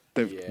anymore.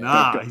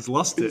 He's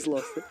lost it.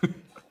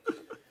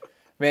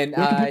 Man,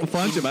 where can people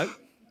find you, mate?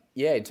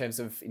 Yeah, in terms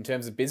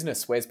of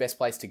business, where's best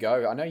place to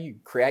go? I know you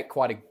create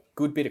quite a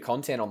good bit of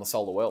content on the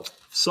solar world.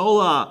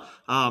 Solar,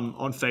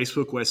 on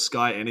Facebook, we're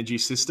Sky Energy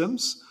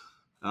Systems.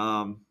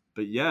 But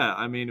yeah,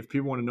 I mean, if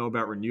people want to know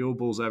about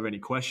renewables, have any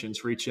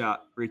questions, reach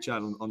out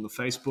on the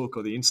Facebook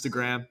or the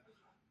Instagram.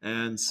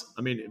 And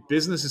I mean,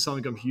 business is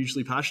something I'm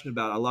hugely passionate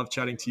about. I love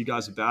chatting to you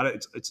guys about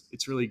it.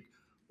 It's really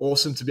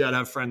awesome to be able to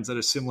have friends that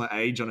are similar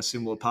age on a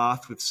similar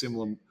path with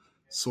similar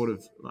sort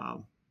of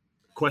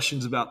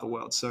questions about the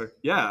world. So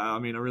yeah, I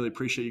mean, I really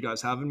appreciate you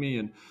guys having me,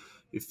 and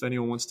if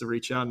anyone wants to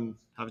reach out and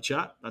have a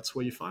chat, that's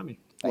where you find me.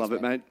 Thanks, love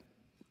it, mate.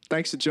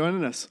 Thanks for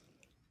joining us.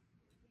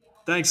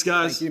 Thanks,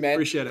 guys. Thank you, man.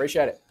 Appreciate it.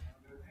 Appreciate it.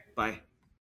 Bye.